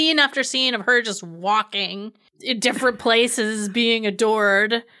like scene after scene of her just walking in different places being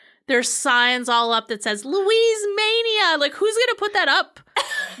adored. There's signs all up that says Louise Mania. Like, who's going to put that up?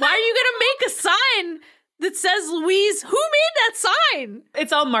 Why are you going to make a sign that says Louise? Who made that sign?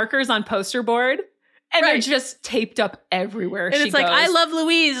 It's all markers on poster board. And they're just taped up everywhere. And it's like, I love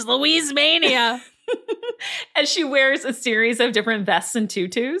Louise Mania. As she wears a series of different vests and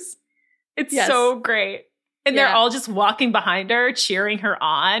tutus. It's so great. And they're all just walking behind her, cheering her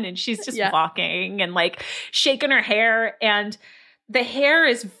on. And she's just walking and like shaking her hair. And the hair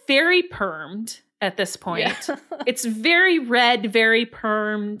is very permed at this point. Yeah. It's very red, very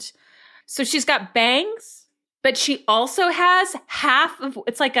permed. So she's got bangs, but she also has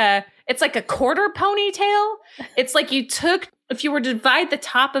it's like a quarter ponytail. It's like if you were to divide the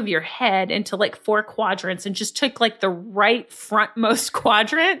top of your head into like 4 quadrants and just took like the right frontmost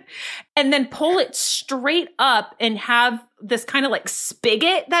quadrant and then pull it straight up and have this kind of like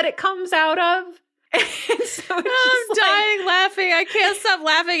spigot that it comes out of. So I'm dying laughing. I can't stop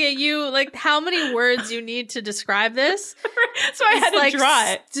laughing at you. Like how many words you need to describe this. So I had to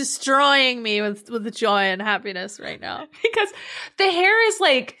draw it. Destroying me with joy and happiness right now. Because the hair is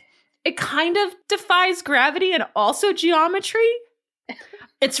like, it kind of defies gravity and also geometry.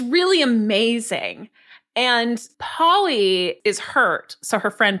 It's really amazing. And Polly is hurt. So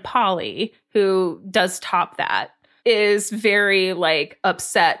her friend Polly, who does Top That, is very like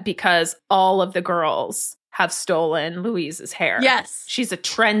upset because all of the girls have stolen Louise's hair. Yes. She's a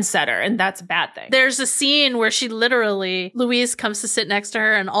trendsetter, and that's a bad thing. There's a scene where Louise comes to sit next to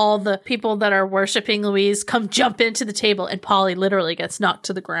her, and all the people that are worshiping Louise come jump into the table, and Polly literally gets knocked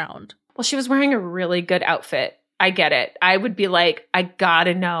to the ground. Well, she was wearing a really good outfit. I get it. I would be like, I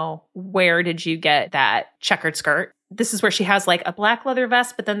gotta know, where did you get that checkered skirt? This is where she has like a black leather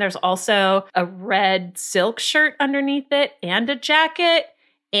vest, but then there's also a red silk shirt underneath it and a jacket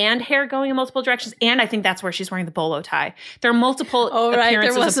and hair going in multiple directions. And I think that's where she's wearing the bolo tie. There are multiple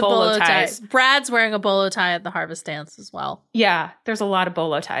appearances of bolo ties. Brad's wearing a bolo tie at the Harvest Dance as well. Yeah, there's a lot of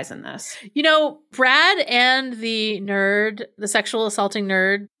bolo ties in this. You know, Brad and the nerd, the sexual assaulting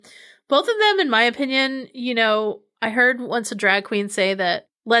nerd, both of them, in my opinion, you know, I heard once a drag queen say that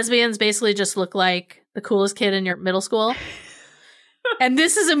lesbians basically just look like the coolest kid in your middle school. And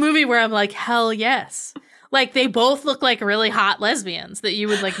this is a movie where I'm like, hell yes. Like, they both look like really hot lesbians that you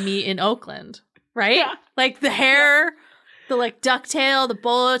would like meet in Oakland, right? Yeah. Like the hair, the like ducktail, the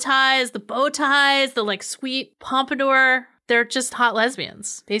bolo ties, the bow ties, the like sweet pompadour. They're just hot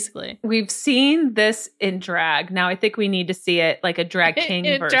lesbians, basically. We've seen this in drag. Now I think we need to see it like a drag king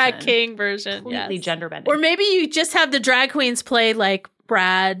version. Drag king version, completely gender bending. Or maybe you just have the drag queens play like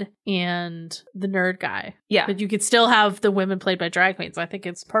Brad and the nerd guy. Yeah. But you could still have the women played by drag queens. I think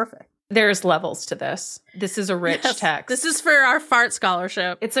it's perfect. There's levels to this. This is a rich text. This is for our fart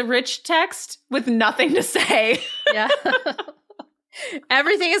scholarship. It's a rich text with nothing to say. Yeah.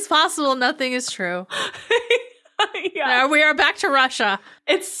 Everything is possible. Nothing is true. Yeah. We are back to Russia.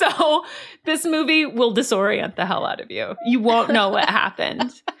 This movie will disorient the hell out of you. You won't know what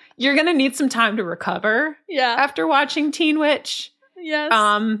happened. You're going to need some time to recover. Yeah. After watching Teen Witch. Yes.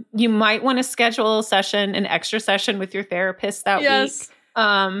 You might want to schedule an extra session with your therapist that week.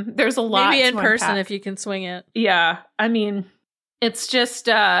 There's a lot. Maybe in person if you can swing it. Yeah. I mean, it's just,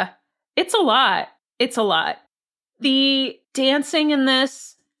 It's a lot. It's a lot. The dancing in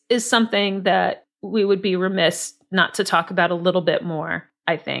this is something that we would be remiss not to talk about a little bit more,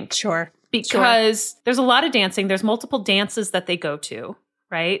 I think. Sure. Because there's a lot of dancing. There's multiple dances that they go to,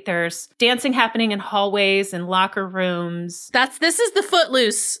 right? There's dancing happening in hallways and locker rooms. This is the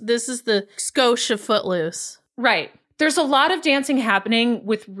Footloose. This is the Scotia Footloose. Right. There's a lot of dancing happening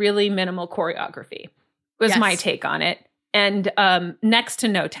with really minimal choreography, was my take on it. And next to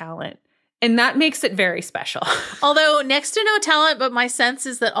no talent. And that makes it very special. Although next to no talent, but my sense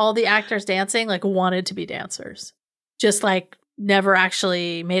is that all the actors dancing like wanted to be dancers. Just like never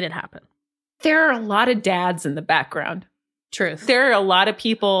actually made it happen. There are a lot of dads in the background. Truth. There are a lot of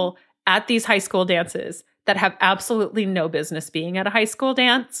people at these high school dances that have absolutely no business being at a high school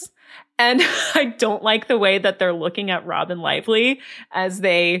dance. And I don't like the way that they're looking at Robin Lively as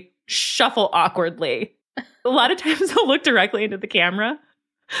they shuffle awkwardly. A lot of times they'll look directly into the camera.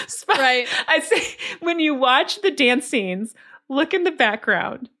 Right. I'd say when you watch the dance scenes, look in the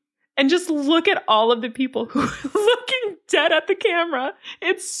background and just look at all of the people who are looking dead at the camera.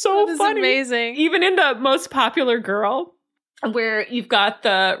 It's so funny. Amazing. Even in the Most Popular Girl, where you've got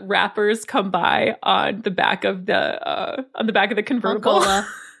the rappers come by on the back of the convertible. Hunkola.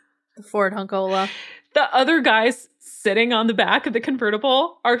 The Ford Hunkola. The other guys sitting on the back of the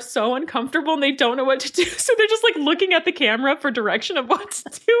convertible are so uncomfortable and they don't know what to do. So they're just like looking at the camera for direction of what to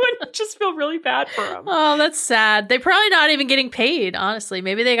do, and I just feel really bad for them. Oh, that's sad. They're probably not even getting paid, honestly.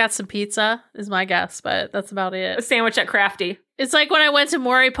 Maybe they got some pizza is my guess, but that's about it. A sandwich at Crafty. It's like when I went to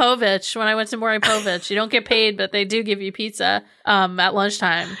Maury Povich. You don't get paid, but they do give you pizza at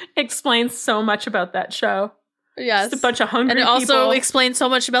lunchtime. Explains so much about that show. Yes. Just a bunch of hungry people. And it also explains so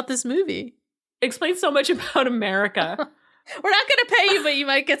much about this movie. Explains so much about America. We're not going to pay you, but you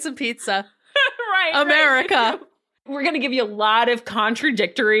might get some pizza. Right. America. Right. We're going to give you a lot of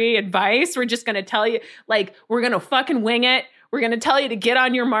contradictory advice. We're just going to tell you, like, we're going to fucking wing it. We're going to tell you to get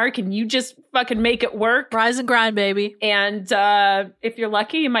on your mark and you just fucking make it work. Rise and grind, baby. And if you're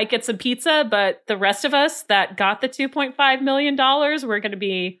lucky, you might get some pizza. But the rest of us that got the $2.5 million, we're going to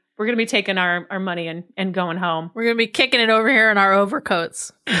be taking our money and going home. We're going to be kicking it over here in our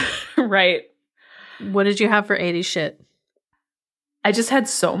overcoats. Right. What did you have for 80s shit? I just had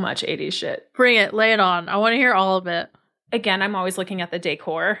so much 80s shit. Bring it. Lay it on. I want to hear all of it. Again, I'm always looking at the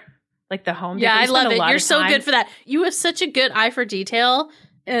decor, like the home. Yeah, I love it. You're so good for that. You have such a good eye for detail,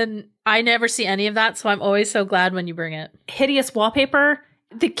 and I never see any of that, so I'm always so glad when you bring it. Hideous wallpaper.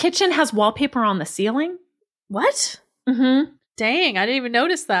 The kitchen has wallpaper on the ceiling. What? Mm-hmm. Dang, I didn't even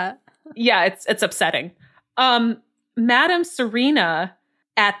notice that. Yeah, it's upsetting. Madame Serena,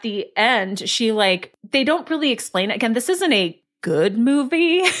 at the end, they don't really explain it. Again, this isn't a good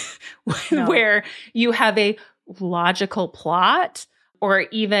movie where you have a logical plot or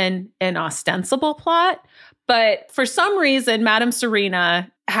even an ostensible plot. But for some reason, Madame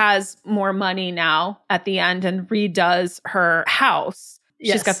Serena has more money now at the end and redoes her house.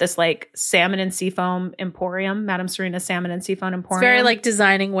 Yes. She's got this like salmon and seafoam emporium, Madame Serena's salmon and seafoam emporium. It's very like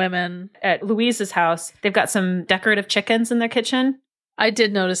designing women. At Louise's house, they've got some decorative chickens in their kitchen. I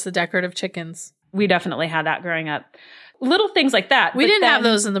did notice the decorative chickens. We definitely had that growing up. Little things like that. We didn't have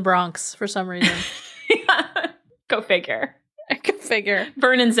those in the Bronx for some reason. Yeah. Go figure. Go figure.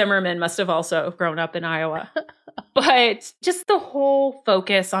 Vernon Zimmerman must have also grown up in Iowa. But just the whole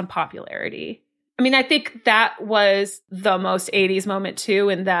focus on popularity. I mean, I think that was the most 80s moment too,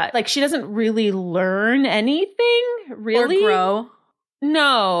 in that like she doesn't really learn anything, really. Or grow.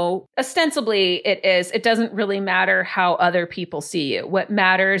 No, ostensibly it is. It doesn't really matter how other people see you. What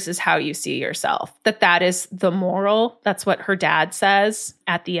matters is how you see yourself. That is the moral. That's what her dad says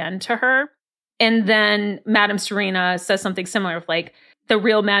at the end to her. And then Madame Serena says something similar of like, the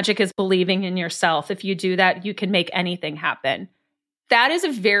real magic is believing in yourself. If you do that, you can make anything happen. That is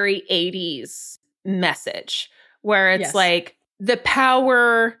a very 80s message where it's like the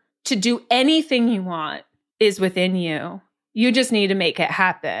power to do anything you want is within you. You just need to make it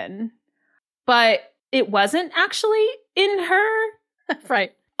happen. But it wasn't actually in her.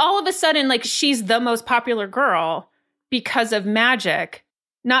 Right. All of a sudden, like, she's the most popular girl because of magic,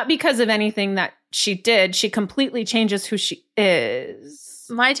 not because of anything that she did. She completely changes who she is.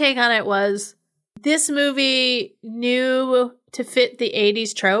 My take on it was this movie knew to fit the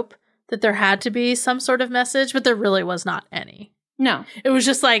 80s trope that there had to be some sort of message, but there really was not any. No. It was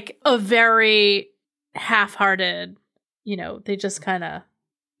just like a very half-hearted, they just kind of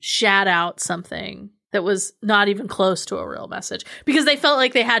shat out something that was not even close to a real message because they felt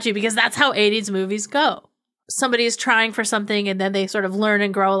like they had to, because that's how 80s movies go. somebody is trying for something and then they sort of learn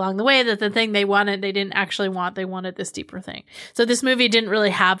and grow along the way that the thing they wanted, they didn't actually want. They wanted this deeper thing. So this movie didn't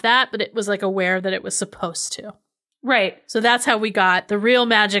really have that, but it was like aware that it was supposed to. Right. So that's how we got the real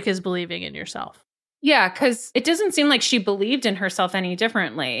magic is believing in yourself. Yeah, because it doesn't seem like she believed in herself any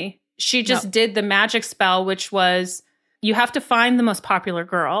differently. She just did the magic spell, which was you have to find the most popular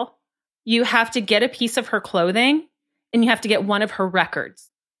girl. You have to get a piece of her clothing and you have to get one of her records.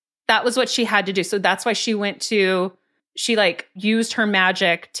 That was what she had to do. So that's why she used her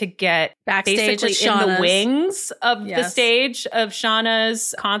magic to get backstage basically in the wings of the stage of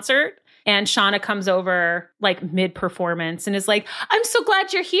Shauna's concert. And Shauna comes over like mid-performance and is like, I'm so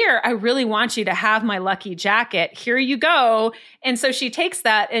glad you're here. I really want you to have my lucky jacket. Here you go. And so she takes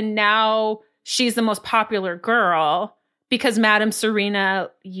that and now she's the most popular girl because Madame Serena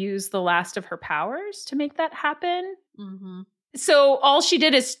used the last of her powers to make that happen. Mm-hmm. So all she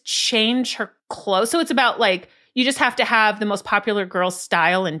did is change her clothes. So it's about like, you just have to have the most popular girl's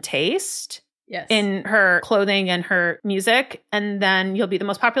style and taste in her clothing and her music, and then you'll be the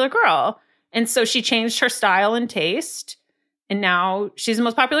most popular girl. And so she changed her style and taste, and now she's the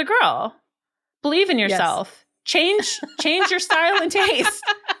most popular girl. Believe in yourself. Yes. Change your style and taste.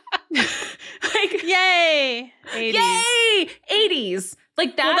 Like, yay! 80s. Yay! 80s.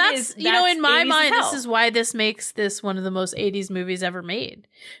 Like that's in my mind, this is why this makes this one of the most 80s movies ever made.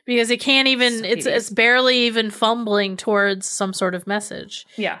 Because it can't even, so it's barely even fumbling towards some sort of message.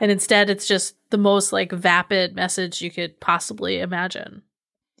 Yeah. And instead it's just the most like vapid message you could possibly imagine.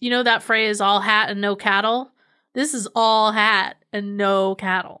 You know that phrase, all hat and no cattle? This is all hat and no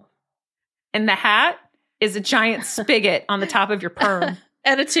cattle. And the hat is a giant spigot on the top of your perm.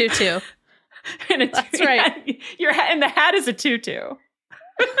 And a tutu. That's right. Your hat, and the hat is a tutu.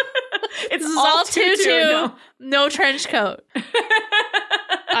 It's all tutu, no trench coat.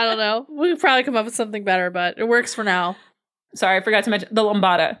 I don't know. We'll probably come up with something better, but it works for now. Sorry, I forgot to mention the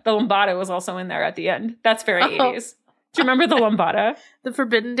lambada. The lambada was also in there at the end. That's very 80s. Do you remember the lambada? The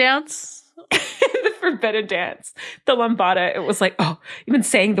forbidden dance? The forbidden dance. The lambada. It was like, even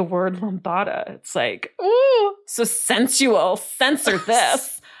saying the word lambada. It's like, ooh, so sensual. Censor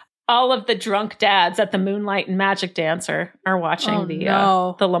this. All of the drunk dads at the Moonlight and Magic Dancer are watching the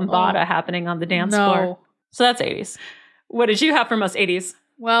lambada happening on the dance floor. So that's 80s. What did you have for most 80s?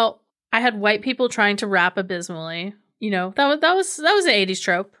 Well, I had white people trying to rap abysmally. You know, that was an 80s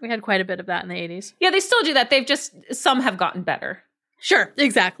trope. We had quite a bit of that in the 80s. Yeah, they still do that. Some have gotten better. Sure,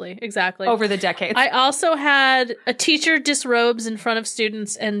 exactly. Over the decades. I also had a teacher disrobes in front of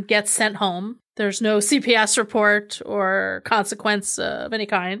students and gets sent home. There's no CPS report or consequence of any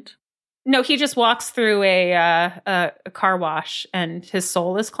kind. No, he just walks through a car wash and his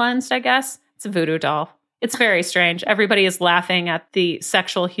soul is cleansed, I guess. It's a voodoo doll. It's very strange. Everybody is laughing at the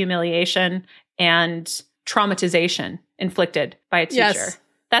sexual humiliation and traumatization inflicted by a teacher. Yes.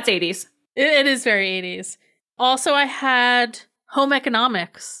 That's 80s. It is very 80s. Also, I had home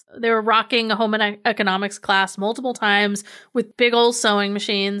economics. They were rocking a home economics class multiple times with big old sewing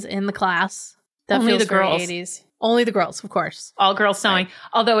machines in the class. That Only feels the girls. Very 80s. Only the girls, of course. All girls sewing. Right.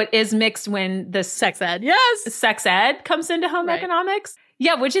 Although it is mixed when the sex ed. Yes. Sex ed comes into home economics.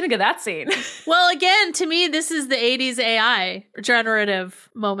 Yeah, what'd you think of that scene? Well, again, to me, this is the 80s AI generative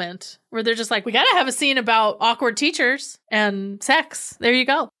moment where they're just like, we got to have a scene about awkward teachers and sex. There you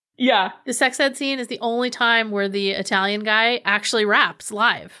go. Yeah. The sex ed scene is the only time where the Italian guy actually raps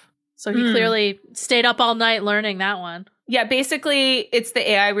live. So he clearly stayed up all night learning that one. Yeah, basically, it's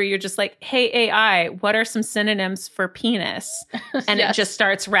the AI where you're just like, hey, AI, what are some synonyms for penis? And it just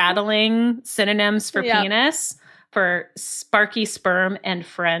starts rattling synonyms for penis, for sparky sperm and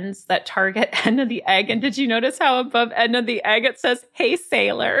friends that target Edna the egg. And did you notice how above Edna the egg it says, hey,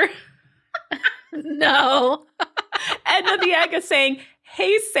 sailor? No. Edna the egg is saying,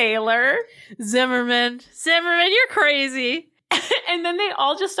 hey, sailor. Zimmerman, you're crazy. And then they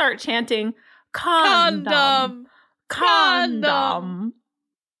all just start chanting, condom.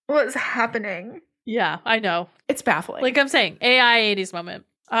 What's happening? Yeah, I know. It's baffling. Like I'm saying, AI 80s moment.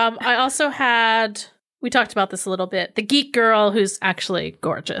 I also had, we talked about this a little bit, the geek girl who's actually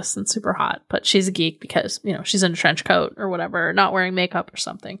gorgeous and super hot, but she's a geek because, you know, she's in a trench coat or whatever, not wearing makeup or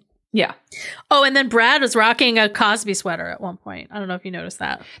something. Yeah. Oh, and then Brad was rocking a Cosby sweater at one point. I don't know if you noticed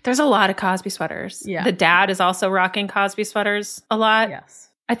that. There's a lot of Cosby sweaters. Yeah. The dad is also rocking Cosby sweaters a lot. Yes.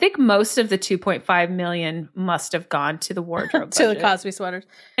 I think most of the 2.5 million must have gone to the wardrobe to the Cosby sweaters.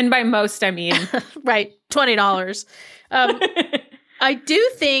 And by most, I mean... right, $20. I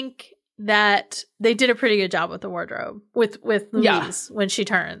do think that they did a pretty good job with the wardrobe, with Louise when she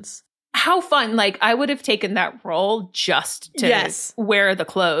turns. how fun. Like, I would have taken that role just to wear the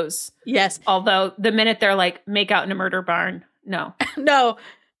clothes. Yes. Although the minute they're like, make out in a murder barn, no. No.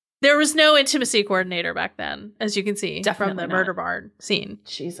 There was no intimacy coordinator back then, as you can see from the murder barn scene.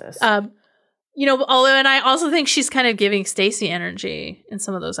 Jesus. You know, although, and I also think she's kind of giving Stacey energy in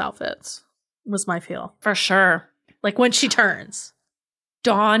some of those outfits, was my feel. For sure. Like when she turns.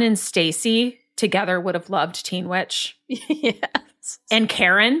 Dawn and Stacey together would have loved Teen Witch. Yes. And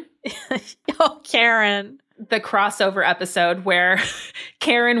Karen. Oh, Karen. The crossover episode where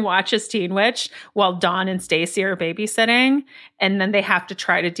Karen watches Teen Witch while Dawn and Stacey are babysitting, and then they have to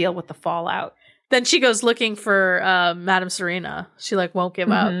try to deal with the fallout. Then she goes looking for Madame Serena. She like won't give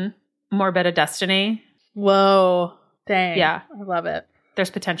up. Morbid of Destiny. Whoa. Dang. Yeah. I love it.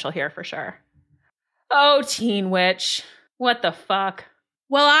 There's potential here for sure. Oh, Teen Witch. What the fuck?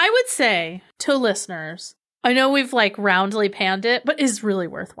 Well, I would say to listeners, I know we've like roundly panned it, but it's really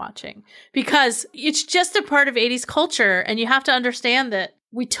worth watching because it's just a part of 80s culture. And you have to understand that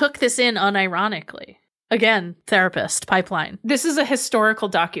we took this in unironically. Again, therapist, pipeline. This is a historical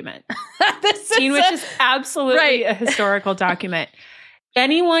document. Teen Witch is absolutely a historical document.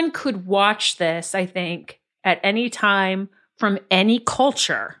 Anyone could watch this, I think, at any time from any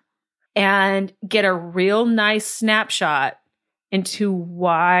culture and get a real nice snapshot into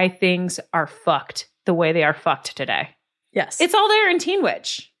why things are fucked the way they are fucked today. Yes. It's all there in Teen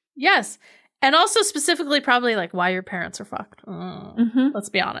Witch. Yes. And also specifically probably like why your parents are fucked. Let's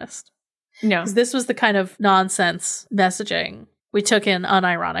be honest. No. Because this was the kind of nonsense messaging we took in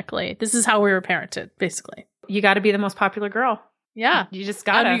unironically. This is how we were parented, basically. You got to be the most popular girl. Yeah. You just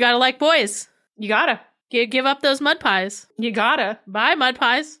got to. You got to like boys. You got to. Give up those mud pies. You got to. Bye, mud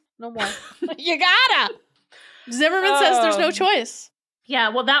pies. No more. You got to. Zimmerman says there's no choice. Yeah,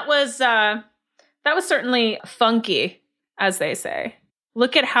 well, that was certainly funky, as they say.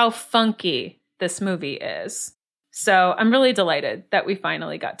 Look at how funky this movie is. So I'm really delighted that we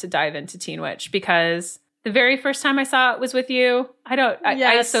finally got to dive into Teen Witch because the very first time I saw it was with you.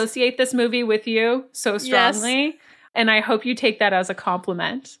 I associate this movie with you so strongly. Yes. And I hope you take that as a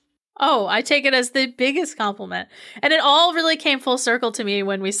compliment. Oh, I take it as the biggest compliment. And it all really came full circle to me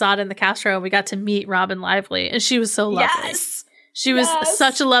when we saw it in the Castro and we got to meet Robin Lively. And she was so lovely. Yes. She was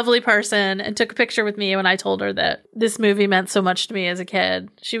such a lovely person and took a picture with me when I told her that this movie meant so much to me as a kid.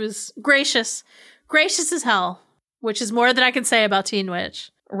 She was gracious as hell, which is more than I can say about Teen Witch.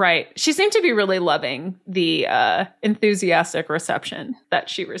 Right. She seemed to be really loving the enthusiastic reception that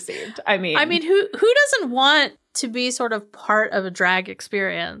she received. I mean, who doesn't want to be sort of part of a drag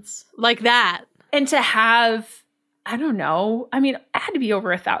experience like that? And to have, I don't know, it had to be over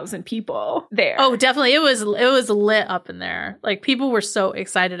 1,000 people there. Oh, definitely. It was lit up in there. Like, people were so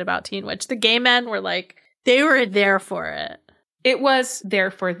excited about Teen Witch. The gay men were like, they were there for it. It was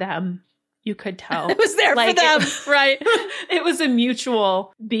there for them. You could tell. It was there for them, right? It was a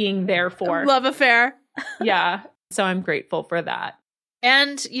mutual being there for. Love affair. Yeah. So I'm grateful for that.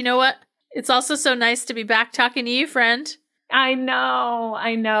 And you know what? It's also so nice to be back talking to you, friend. I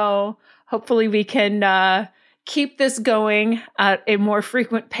know. Hopefully we can keep this going at a more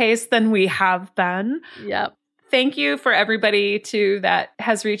frequent pace than we have been. Yep. Thank you for everybody that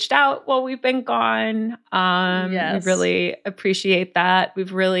has reached out while we've been gone. Yes. We really appreciate that.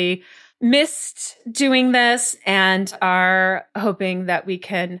 We've really missed doing this and are hoping that we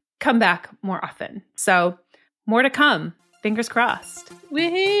can come back more often. So more to come. Fingers crossed.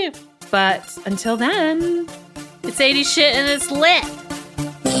 Woohoo! But until then, it's 80s shit and it's lit.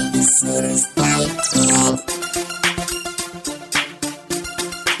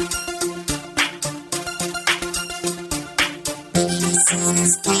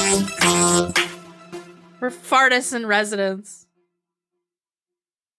 We're fartists in residence.